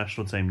Welsh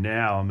national team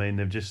now. I mean,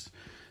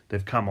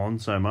 they've come on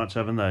so much,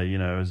 haven't they?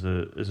 As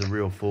a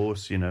real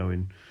force,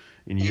 in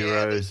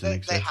Euros and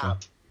etc.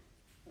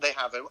 They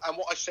have, and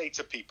what I say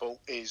to people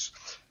is,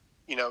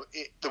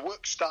 the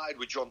work started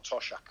with John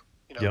Toshak.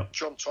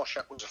 John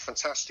Toshak was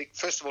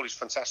first of all, he's a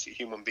fantastic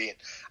human being.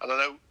 And I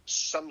know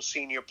some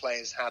senior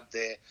players had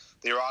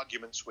their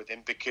arguments with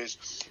him,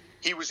 because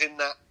he was in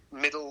that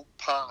middle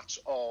part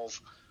of,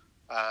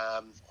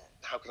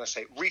 how can I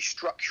say,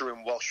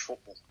 restructuring Welsh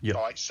football. Yep.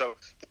 Right? So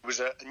there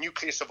was a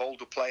nucleus of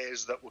older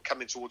players that were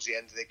coming towards the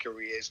end of their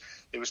careers.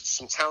 There was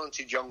some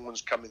talented young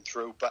ones coming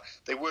through, but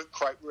they weren't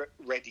quite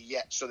ready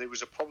yet. So there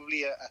was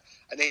probably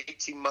an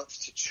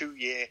 18-month to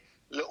 2-year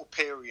little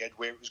period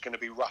where it was going to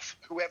be rough,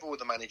 whoever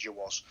the manager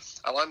was.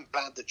 And I'm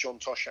glad that John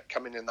Toshak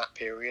came in that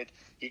period.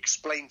 He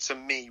explained to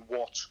me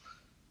what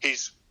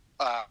his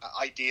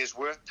ideas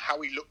were,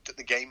 how he looked at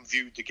the game,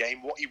 viewed the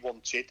game, what he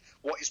wanted,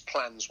 what his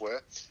plans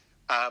were.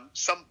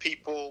 Some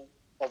people,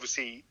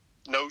 obviously,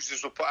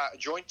 noses were put out of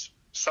joint,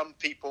 Some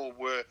people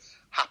were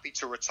happy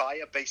to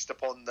retire based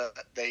upon that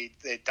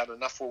they'd done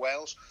enough for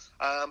Wales.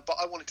 But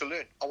I wanted to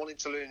learn. I wanted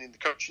to learn in the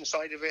coaching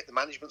side of it, the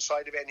management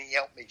side of it, and he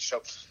helped me.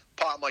 So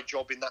part of my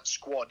job in that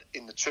squad,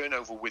 in the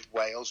turnover with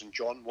Wales and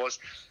John, was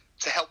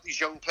to help these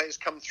young players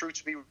come through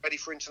to be ready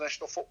for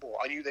international football.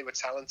 I knew they were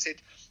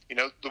talented. You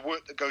know, the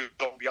work that goes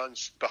on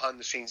behind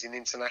the scenes in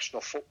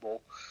international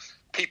football,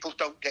 people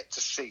don't get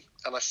to see.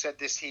 And I said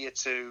this here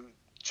to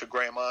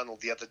Graham Arnold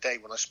the other day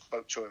when I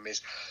spoke to him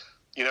is,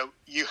 you know,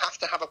 you have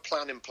to have a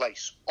plan in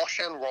place.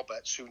 Osian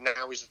Roberts, who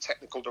now is the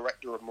technical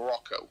director of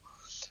Morocco,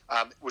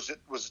 was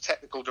a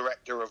technical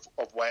director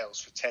of Wales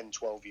for 10,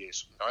 12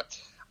 years. Right?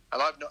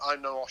 And I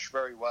know Osh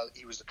very well.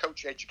 He was the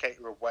coach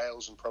educator of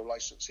Wales and pro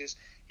licenses.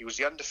 He was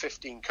the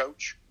under-15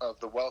 coach of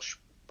the Welsh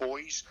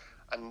boys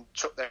and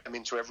took them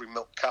into every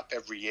Milk Cup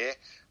every year.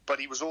 But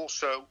he was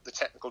also the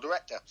technical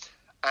director.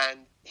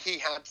 And he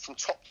had, from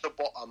top to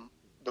bottom,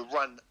 the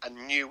run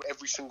and knew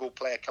every single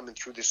player coming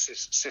through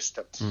this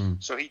system.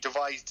 So he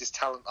devised his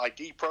talent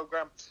ID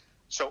program.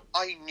 So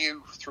I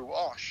knew through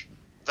Osh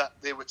that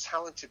there were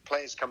talented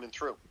players coming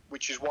through,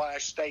 which is why I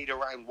stayed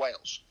around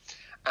Wales.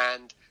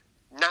 And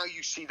now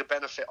you see the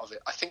benefit of it.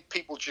 I think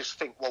people just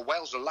think, well,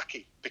 Wales are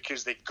lucky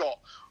because they've got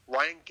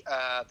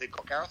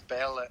Gareth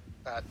Bale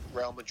at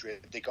Real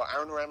Madrid, they got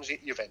Aaron Ramsey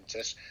at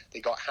Juventus,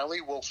 they got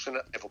Harry Wilson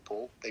at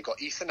Liverpool, they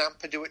got Ethan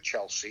Ampadu at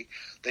Chelsea,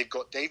 they've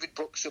got David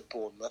Brooks at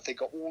Bournemouth, they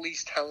got all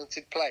these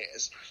talented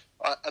players,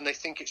 and they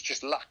think it's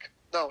just luck.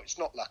 No, it's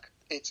not luck.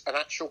 It's an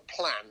actual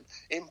plan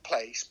in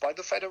place by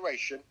the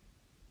Federation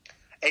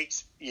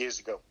 8 years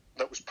ago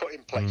that was put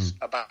in place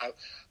about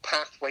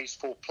pathways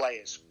for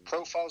players,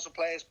 profiles of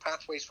players,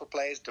 pathways for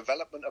players,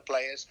 development of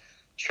players,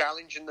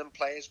 challenging them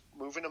players,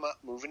 moving them up,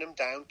 moving them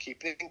down,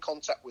 keeping in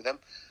contact with them,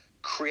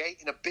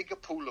 creating a bigger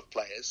pool of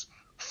players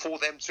for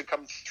them to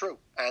come through.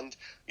 And,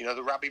 you know,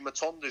 the Rabbi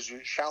Matondas,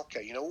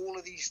 Schalke, you know, all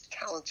of these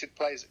talented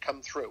players that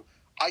come through,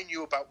 I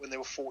knew about when they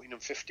were 14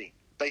 and 15,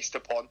 based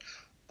upon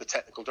the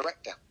technical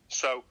director.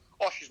 So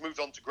Osh has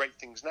moved on to great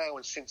things now,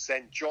 and since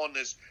then, John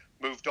has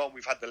moved on.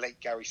 We've had the late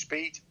Gary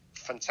Speed,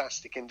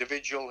 fantastic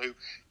individual who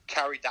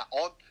carried that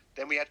on.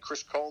 Then we had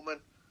Chris Coleman,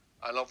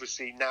 and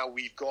obviously now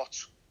we've got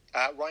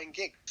Ryan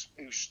Giggs,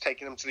 who's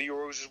taken them to the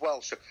Euros as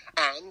well. So,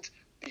 and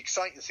the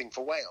exciting thing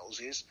for Wales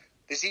is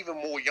there's even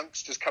more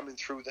youngsters coming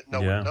through that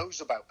no one knows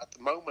about at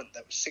the moment,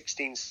 that was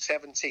 16,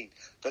 17,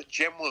 that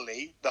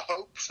generally the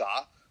hopes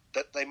are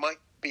that they might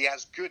be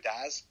as good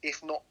as,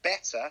 if not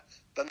better,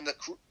 than the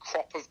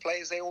crop of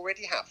players they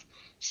already have.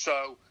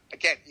 So,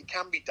 again, it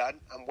can be done,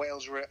 and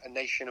Wales are a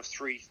nation of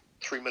 3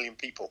 million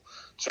people.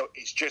 So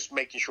it's just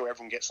making sure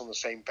everyone gets on the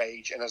same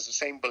page and has the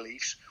same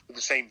beliefs with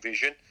the same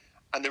vision,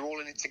 and they're all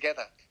in it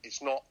together.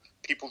 It's not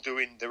people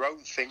doing their own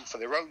thing for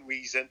their own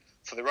reason,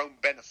 for their own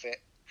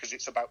benefit, because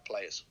it's about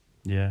players.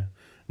 Yeah.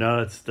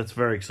 No, that's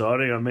very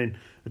exciting. I mean,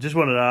 I just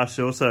wanted to ask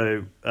you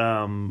also,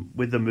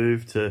 with the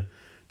move to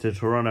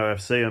Toronto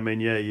FC, I mean,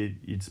 yeah,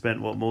 you'd spent,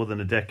 more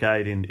than a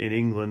decade in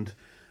England.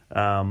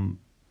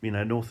 You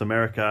know, North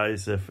America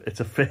it's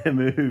a fair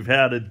move.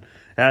 How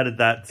did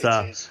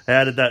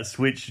that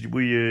switch?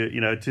 Were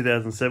you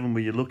 2007? Were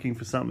you looking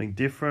for something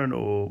different,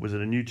 or was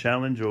it a new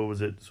challenge, or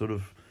was it sort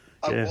of?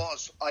 Yeah.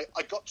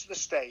 I got to the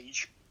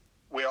stage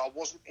where I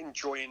wasn't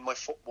enjoying my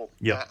football.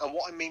 Yeah. And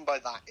what I mean by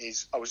that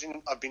is I was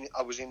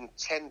in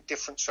 10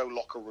 different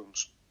locker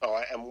rooms. All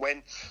right. And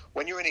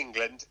when you're in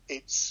England,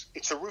 it's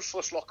a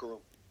ruthless locker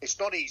room. It's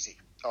not easy.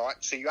 All right.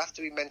 So you have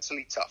to be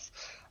mentally tough,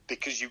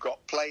 because you've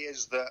got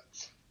players that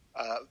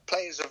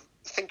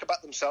think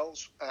about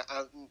themselves,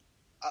 and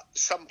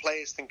some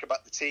players think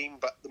about the team,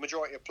 but the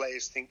majority of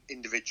players think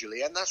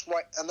individually, and that's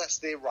right, and that's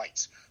their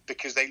right,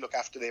 because they look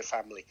after their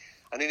family.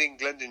 And in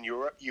England and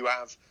Europe, you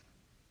have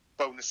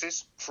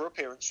bonuses for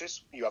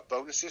appearances, you have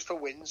bonuses for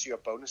wins, you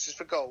have bonuses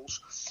for goals.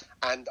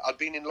 And I've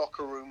been in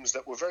locker rooms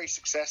that were very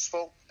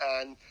successful,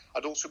 and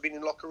I'd also been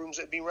in locker rooms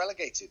that had been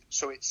relegated.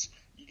 So it's,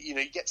 you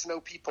get to know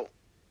people,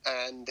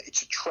 and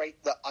it's a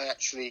trait that I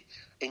actually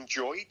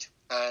enjoyed.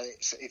 And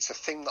it's a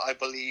thing that I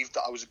believed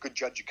that I was a good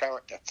judge of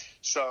character.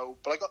 So,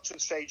 but I got to the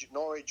stage at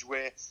Norwich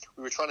where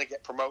we were trying to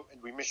get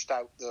promoted. We missed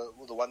out the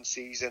one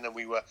season, and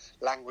we were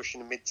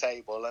languishing in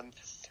mid-table. And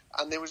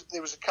there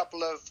was a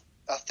couple of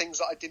things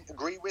that I didn't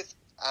agree with,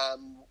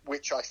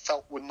 which I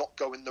felt were not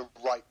going the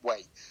right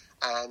way.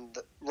 And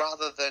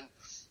rather than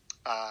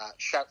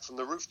shout from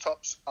the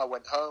rooftops, I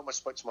went home, I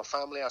spoke to my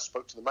family, I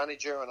spoke to the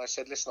manager, and I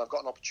said, listen, I've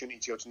got an opportunity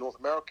to go to North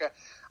America.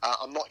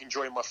 I'm not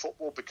enjoying my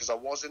football because I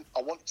wanted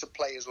to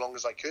play as long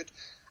as I could,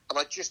 and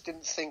I just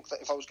didn't think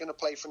that if I was going to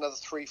play for another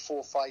 3,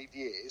 4, 5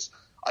 years,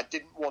 I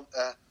didn't want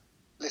to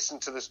listen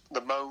to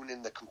the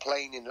moaning, the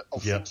complaining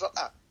of things like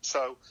that.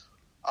 So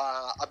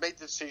I made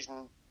the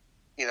decision,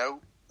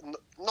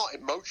 not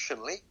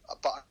emotionally,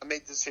 but I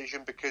made the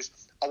decision because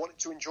I wanted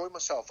to enjoy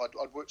myself.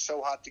 I'd worked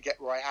so hard to get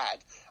where I had,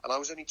 and I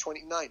was only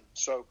 29.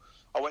 So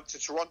I went to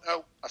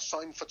Toronto. I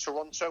signed for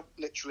Toronto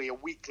literally a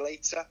week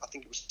later. I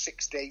think it was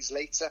 6 days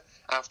later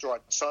after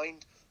I'd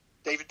signed.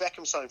 David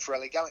Beckham signed for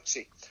LA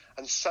Galaxy.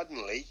 And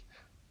suddenly,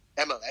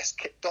 MLS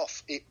kicked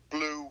off. It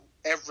blew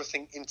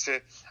everything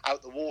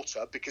out the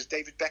water because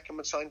David Beckham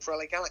had signed for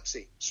LA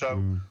Galaxy.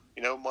 So,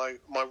 you know, my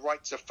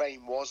right to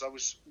fame was I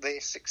was there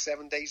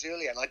 6-7 days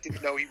earlier, and I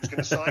didn't know he was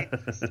going to sign.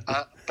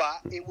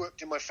 But it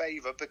worked in my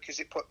favour because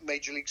it put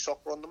Major League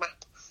Soccer on the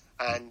map.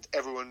 And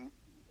everyone,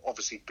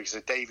 obviously, because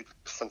of David,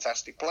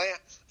 fantastic player,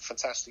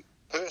 fantastic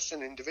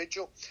person,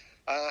 individual,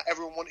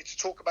 everyone wanted to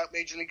talk about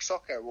Major League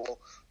Soccer. Well,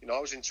 you know, I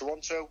was in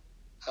Toronto,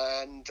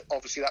 and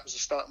obviously that was the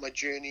start of my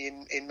journey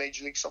in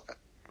Major League Soccer.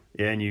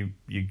 Yeah, and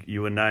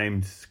you were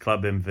named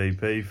club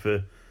MVP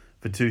for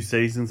 2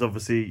 seasons.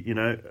 Obviously, you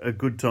know, a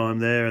good time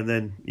there, and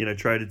then, you know,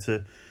 traded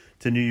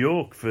to New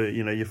York for,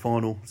 you know, your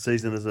final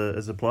season as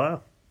a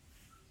player.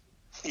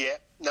 Yeah,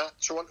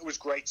 Toronto was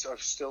great.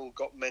 I've still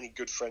got many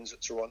good friends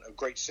at Toronto.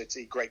 Great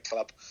city, great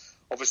club.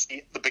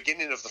 Obviously, the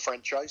beginning of the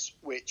franchise,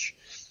 which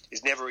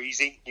is never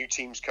easy. New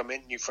teams come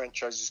in, new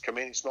franchises come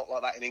in. It's not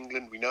like that in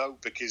England, we know,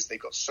 because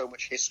they've got so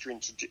much history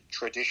and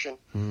tradition.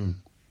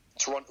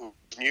 Toronto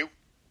was new.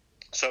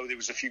 So there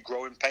was a few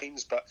growing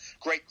pains, but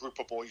great group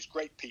of boys,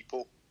 great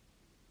people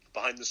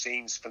behind the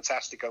scenes,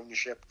 fantastic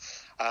ownership.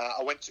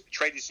 I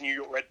traded to New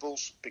York Red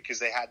Bulls because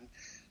they had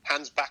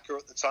Hans Backer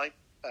at the time,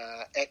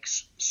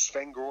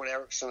 ex-Sven-Göran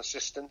Eriksson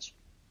assistant.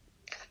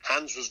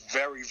 Hans was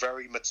very,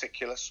 very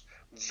meticulous,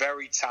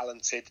 very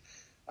talented,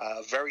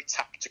 very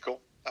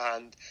tactical.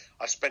 And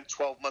I spent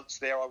 12 months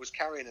there. I was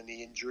carrying a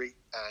knee injury,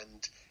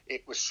 and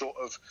it was sort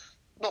of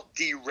not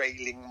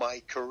derailing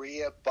my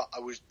career, but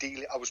I was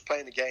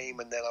playing a game,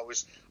 and then I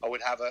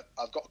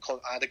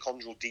had a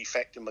chondral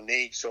defect in my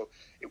knee, so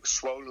it was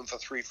swollen for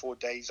 3-4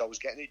 days. I was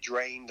getting it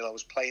drained, and I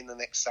was playing the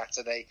next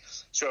Saturday.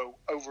 So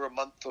over a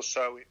month or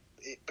so,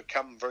 it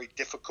became very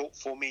difficult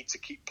for me to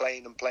keep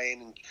playing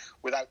and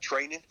without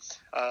training.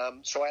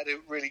 So I had a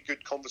really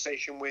good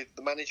conversation with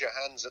the manager,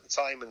 Hans, at the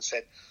time, and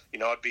said, you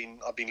know, I've been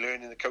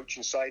learning the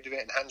coaching side of it,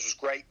 and Hans was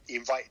great. He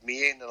invited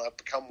me in, and I've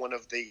become one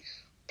of the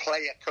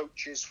player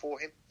coaches for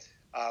him,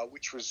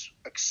 which was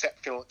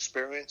exceptional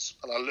experience,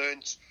 and I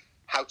learned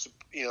how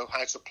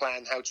to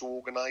plan, how to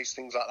organise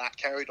things like that.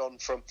 Carried on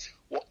from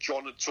what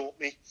John had taught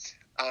me,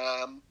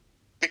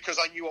 because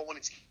I knew I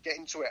wanted to get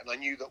into it, and I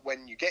knew that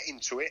when you get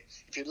into it,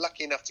 if you're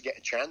lucky enough to get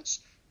a chance,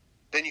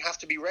 then you have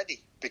to be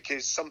ready,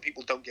 because some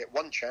people don't get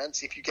one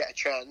chance. If you get a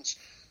chance,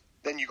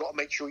 then you've got to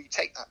make sure you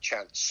take that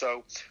chance.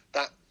 So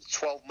that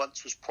 12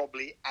 months was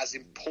probably as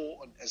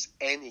important as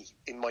any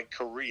in my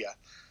career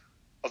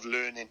of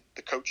learning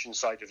the coaching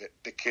side of it,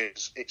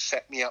 because it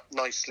set me up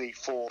nicely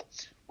for,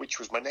 which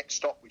was my next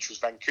stop, which was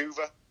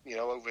Vancouver, you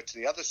know, over to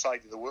the other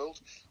side of the world,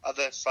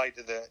 other side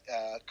of the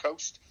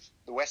coast,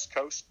 the West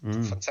Coast.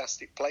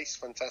 Fantastic place,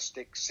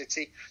 fantastic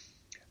city.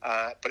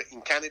 But in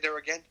Canada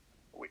again,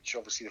 which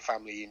obviously the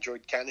family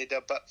enjoyed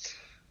Canada. But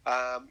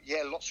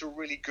lots of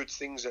really good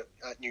things at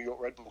New York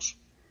Red Bulls.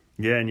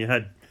 Yeah, and you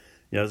had,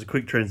 you know, it was a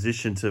quick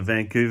transition to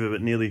Vancouver,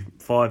 but nearly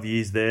 5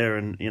 years there,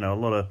 and, you know, a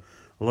lot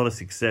of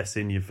success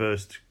in your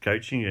first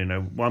coaching. You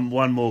know,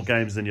 won more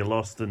games than you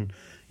lost, and,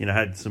 you know,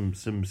 had some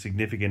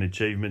significant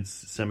achievements,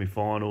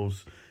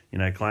 semi-finals, you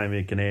know, claiming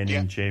a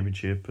Canadian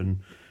championship, and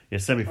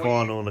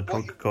semi-final in the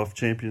CONCACAF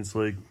Champions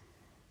League.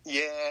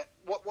 Yeah,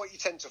 what you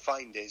tend to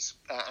find is,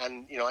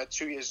 and, you know, I had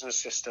 2 years as an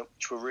assistant,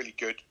 which were really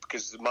good,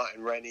 because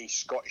Martin Rennie,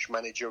 Scottish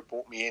manager,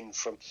 brought me in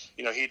from,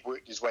 you know, he'd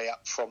worked his way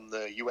up from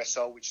the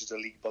USL, which is the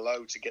league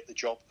below, to get the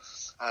job.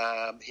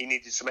 He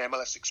needed some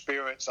MLS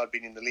experience. I'd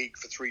been in the league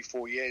for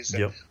 3-4 years,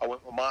 and I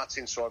went with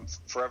Martin, so I'm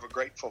forever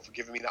grateful for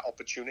giving me that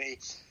opportunity.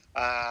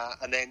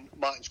 And then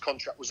Martin's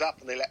contract was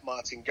up, and they let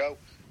Martin go,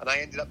 and I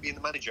ended up being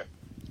the manager.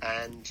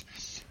 And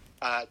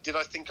did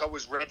I think I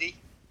was ready?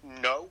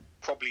 No,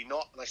 probably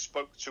not. And I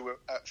spoke to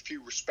a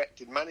few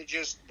respected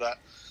managers that,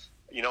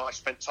 you know, I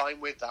spent time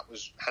with. That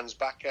was Hans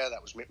Backer,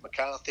 that was Mick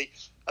McCarthy.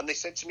 And they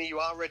said to me, you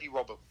are ready,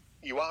 Robert.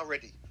 You are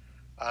ready.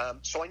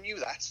 So I knew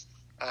that.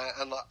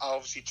 And I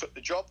obviously took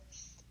the job.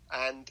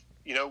 And,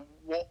 you know,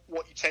 what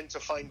you tend to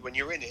find when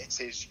you're in it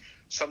is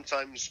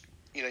sometimes,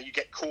 you know, you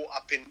get caught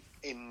up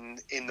in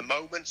the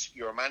moment.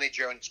 You're a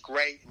manager, and it's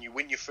great, and you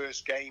win your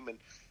first game. And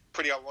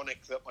pretty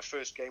ironic that my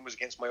first game was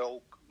against my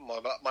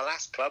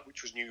last club,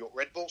 which was New York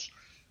Red Bulls,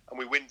 and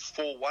we win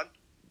 4-1.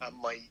 And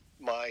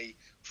my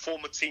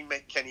former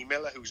teammate Kenny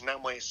Miller, who's now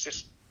my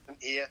assistant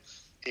here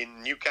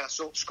in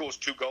Newcastle, scores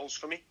 2 goals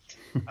for me.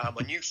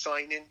 My new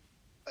signing,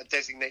 a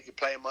designated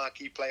player,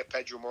 marquee player,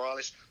 Pedro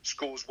Morales,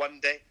 scores one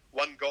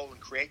goal and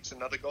creates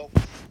another goal.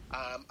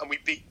 And we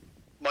beat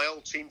my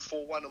old team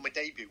 4-1 on my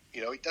debut.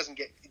 You know,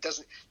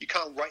 you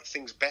can't write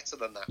things better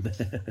than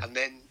that. And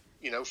then,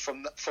 you know,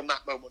 from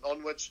that moment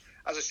onwards,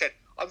 as I said,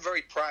 I was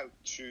very proud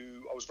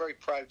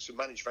to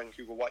manage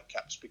Vancouver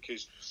Whitecaps,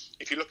 because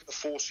if you look at the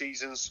 4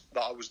 seasons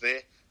that I was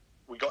there,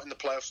 we got in the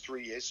playoffs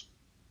 3 years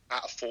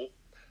out of 4.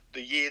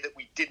 The year that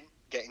we didn't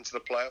get into the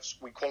playoffs,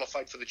 we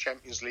qualified for the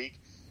Champions League,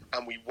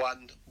 and we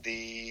won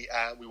the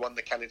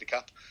Canada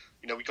Cup.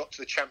 You know, we got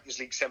to the Champions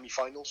League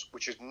semi-finals,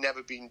 which has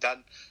never been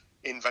done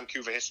in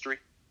Vancouver history.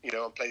 You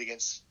know, and played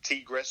against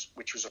Tigres,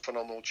 which was a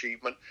phenomenal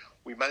achievement.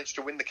 We managed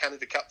to win the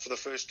Canada Cup for the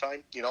first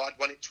time. You know, I'd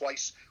won it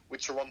twice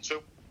with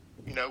Toronto.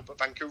 but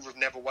Vancouver have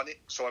never won it.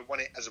 So I won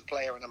it as a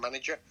player and a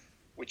manager,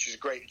 which is a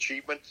great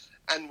achievement.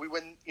 And we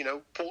win,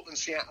 Portland,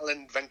 Seattle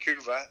and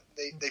Vancouver,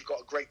 they've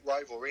got a great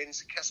rivalry, and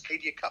it's a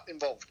Cascadia Cup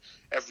involved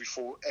every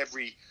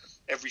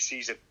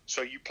season.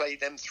 So you play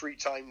them 3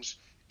 times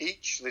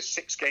each. There's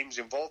 6 games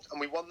involved, and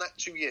we won that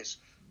 2 years.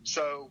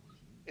 So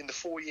in the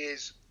 4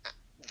 years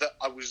that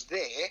I was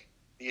there,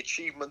 the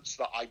achievements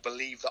that I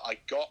believe that I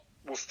got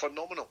were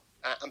phenomenal.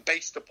 And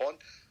based upon,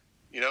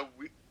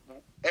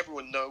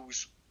 everyone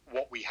knows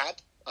what we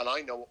had, and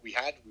I know what we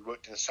had. We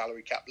worked in a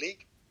salary cap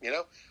league,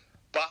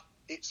 but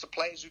it's the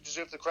players who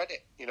deserve the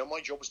credit. My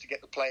job was to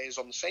get the players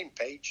on the same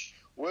page,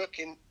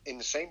 working in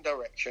the same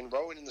direction,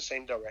 rowing in the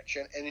same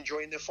direction, and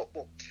enjoying their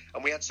football.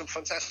 And we had some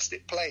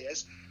fantastic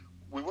players.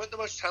 We weren't the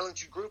most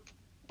talented group,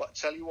 but I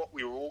tell you what,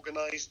 we were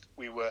organised,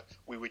 we were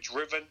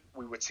driven,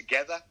 we were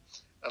together,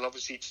 and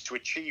obviously to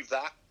achieve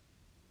that,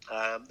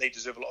 they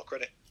deserve a lot of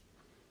credit.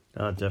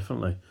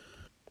 Definitely.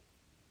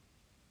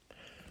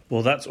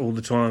 Well, that's all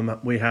the time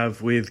we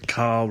have with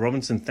Carl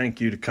Robinson.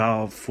 Thank you to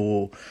Carl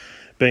for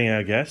being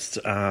our guest.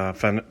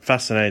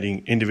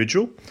 Fascinating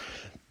individual.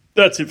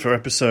 That's it for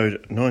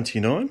episode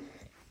 99.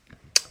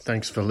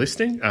 Thanks for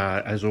listening.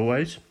 As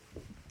always,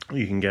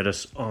 you can get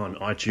us on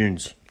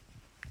iTunes,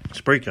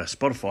 Spreaker,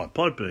 Spotify,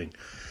 Podbean,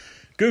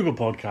 Google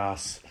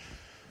Podcasts,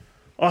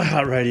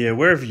 iHeartRadio,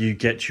 wherever you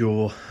get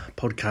your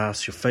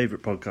podcasts, your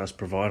favourite podcast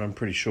provider. I'm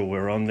pretty sure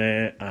we're on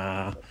there.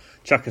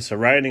 Chuck us a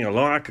rating, a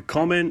like, a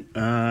comment,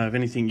 of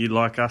anything you'd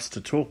like us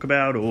to talk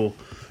about or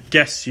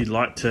guests you'd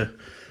like to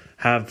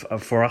have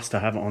for us to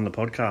have on the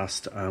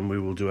podcast. We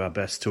will do our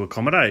best to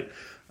accommodate.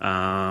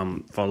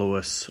 Follow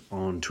us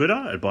on Twitter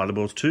at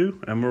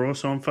ByTheBalls2, and we're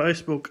also on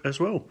Facebook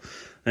as well.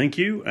 Thank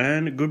you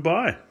and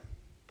goodbye.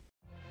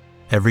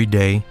 Every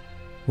day,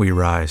 we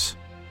rise,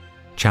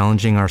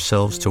 challenging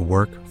ourselves to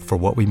work for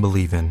what we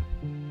believe in.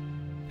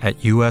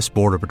 At U.S.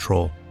 Border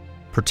Patrol,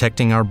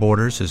 protecting our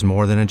borders is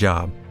more than a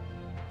job.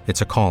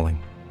 It's a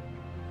calling.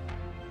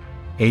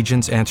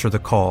 Agents answer the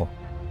call,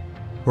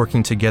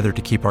 working together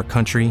to keep our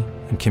country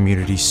and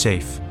communities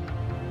safe.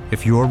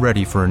 If you're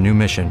ready for a new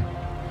mission,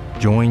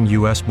 join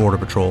U.S. Border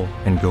Patrol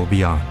and go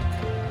beyond.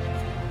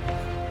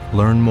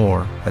 Learn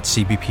more at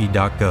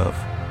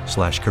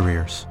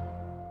cbp.gov/careers.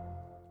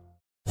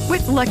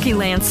 With Lucky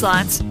Land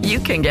Slots, you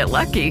can get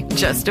lucky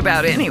just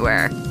about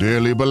anywhere.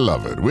 Dearly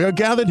beloved, we are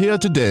gathered here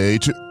today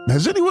to...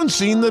 Has anyone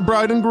seen the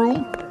bride and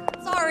groom?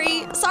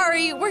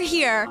 Sorry, we're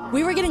here.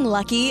 We were getting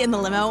lucky in the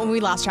limo and we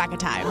lost track of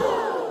time.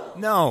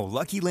 No,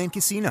 Lucky Land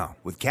Casino,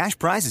 with cash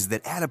prizes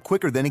that add up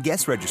quicker than a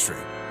guest registry.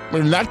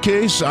 In that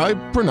case, I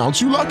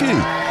pronounce you lucky.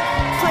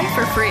 Play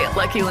for free at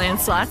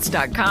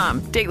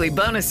LuckyLandSlots.com. Daily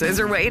bonuses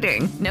are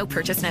waiting. No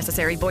purchase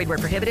necessary. Void where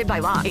prohibited by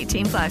law.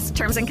 18+.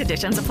 Terms and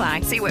conditions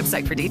apply. See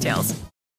website for details.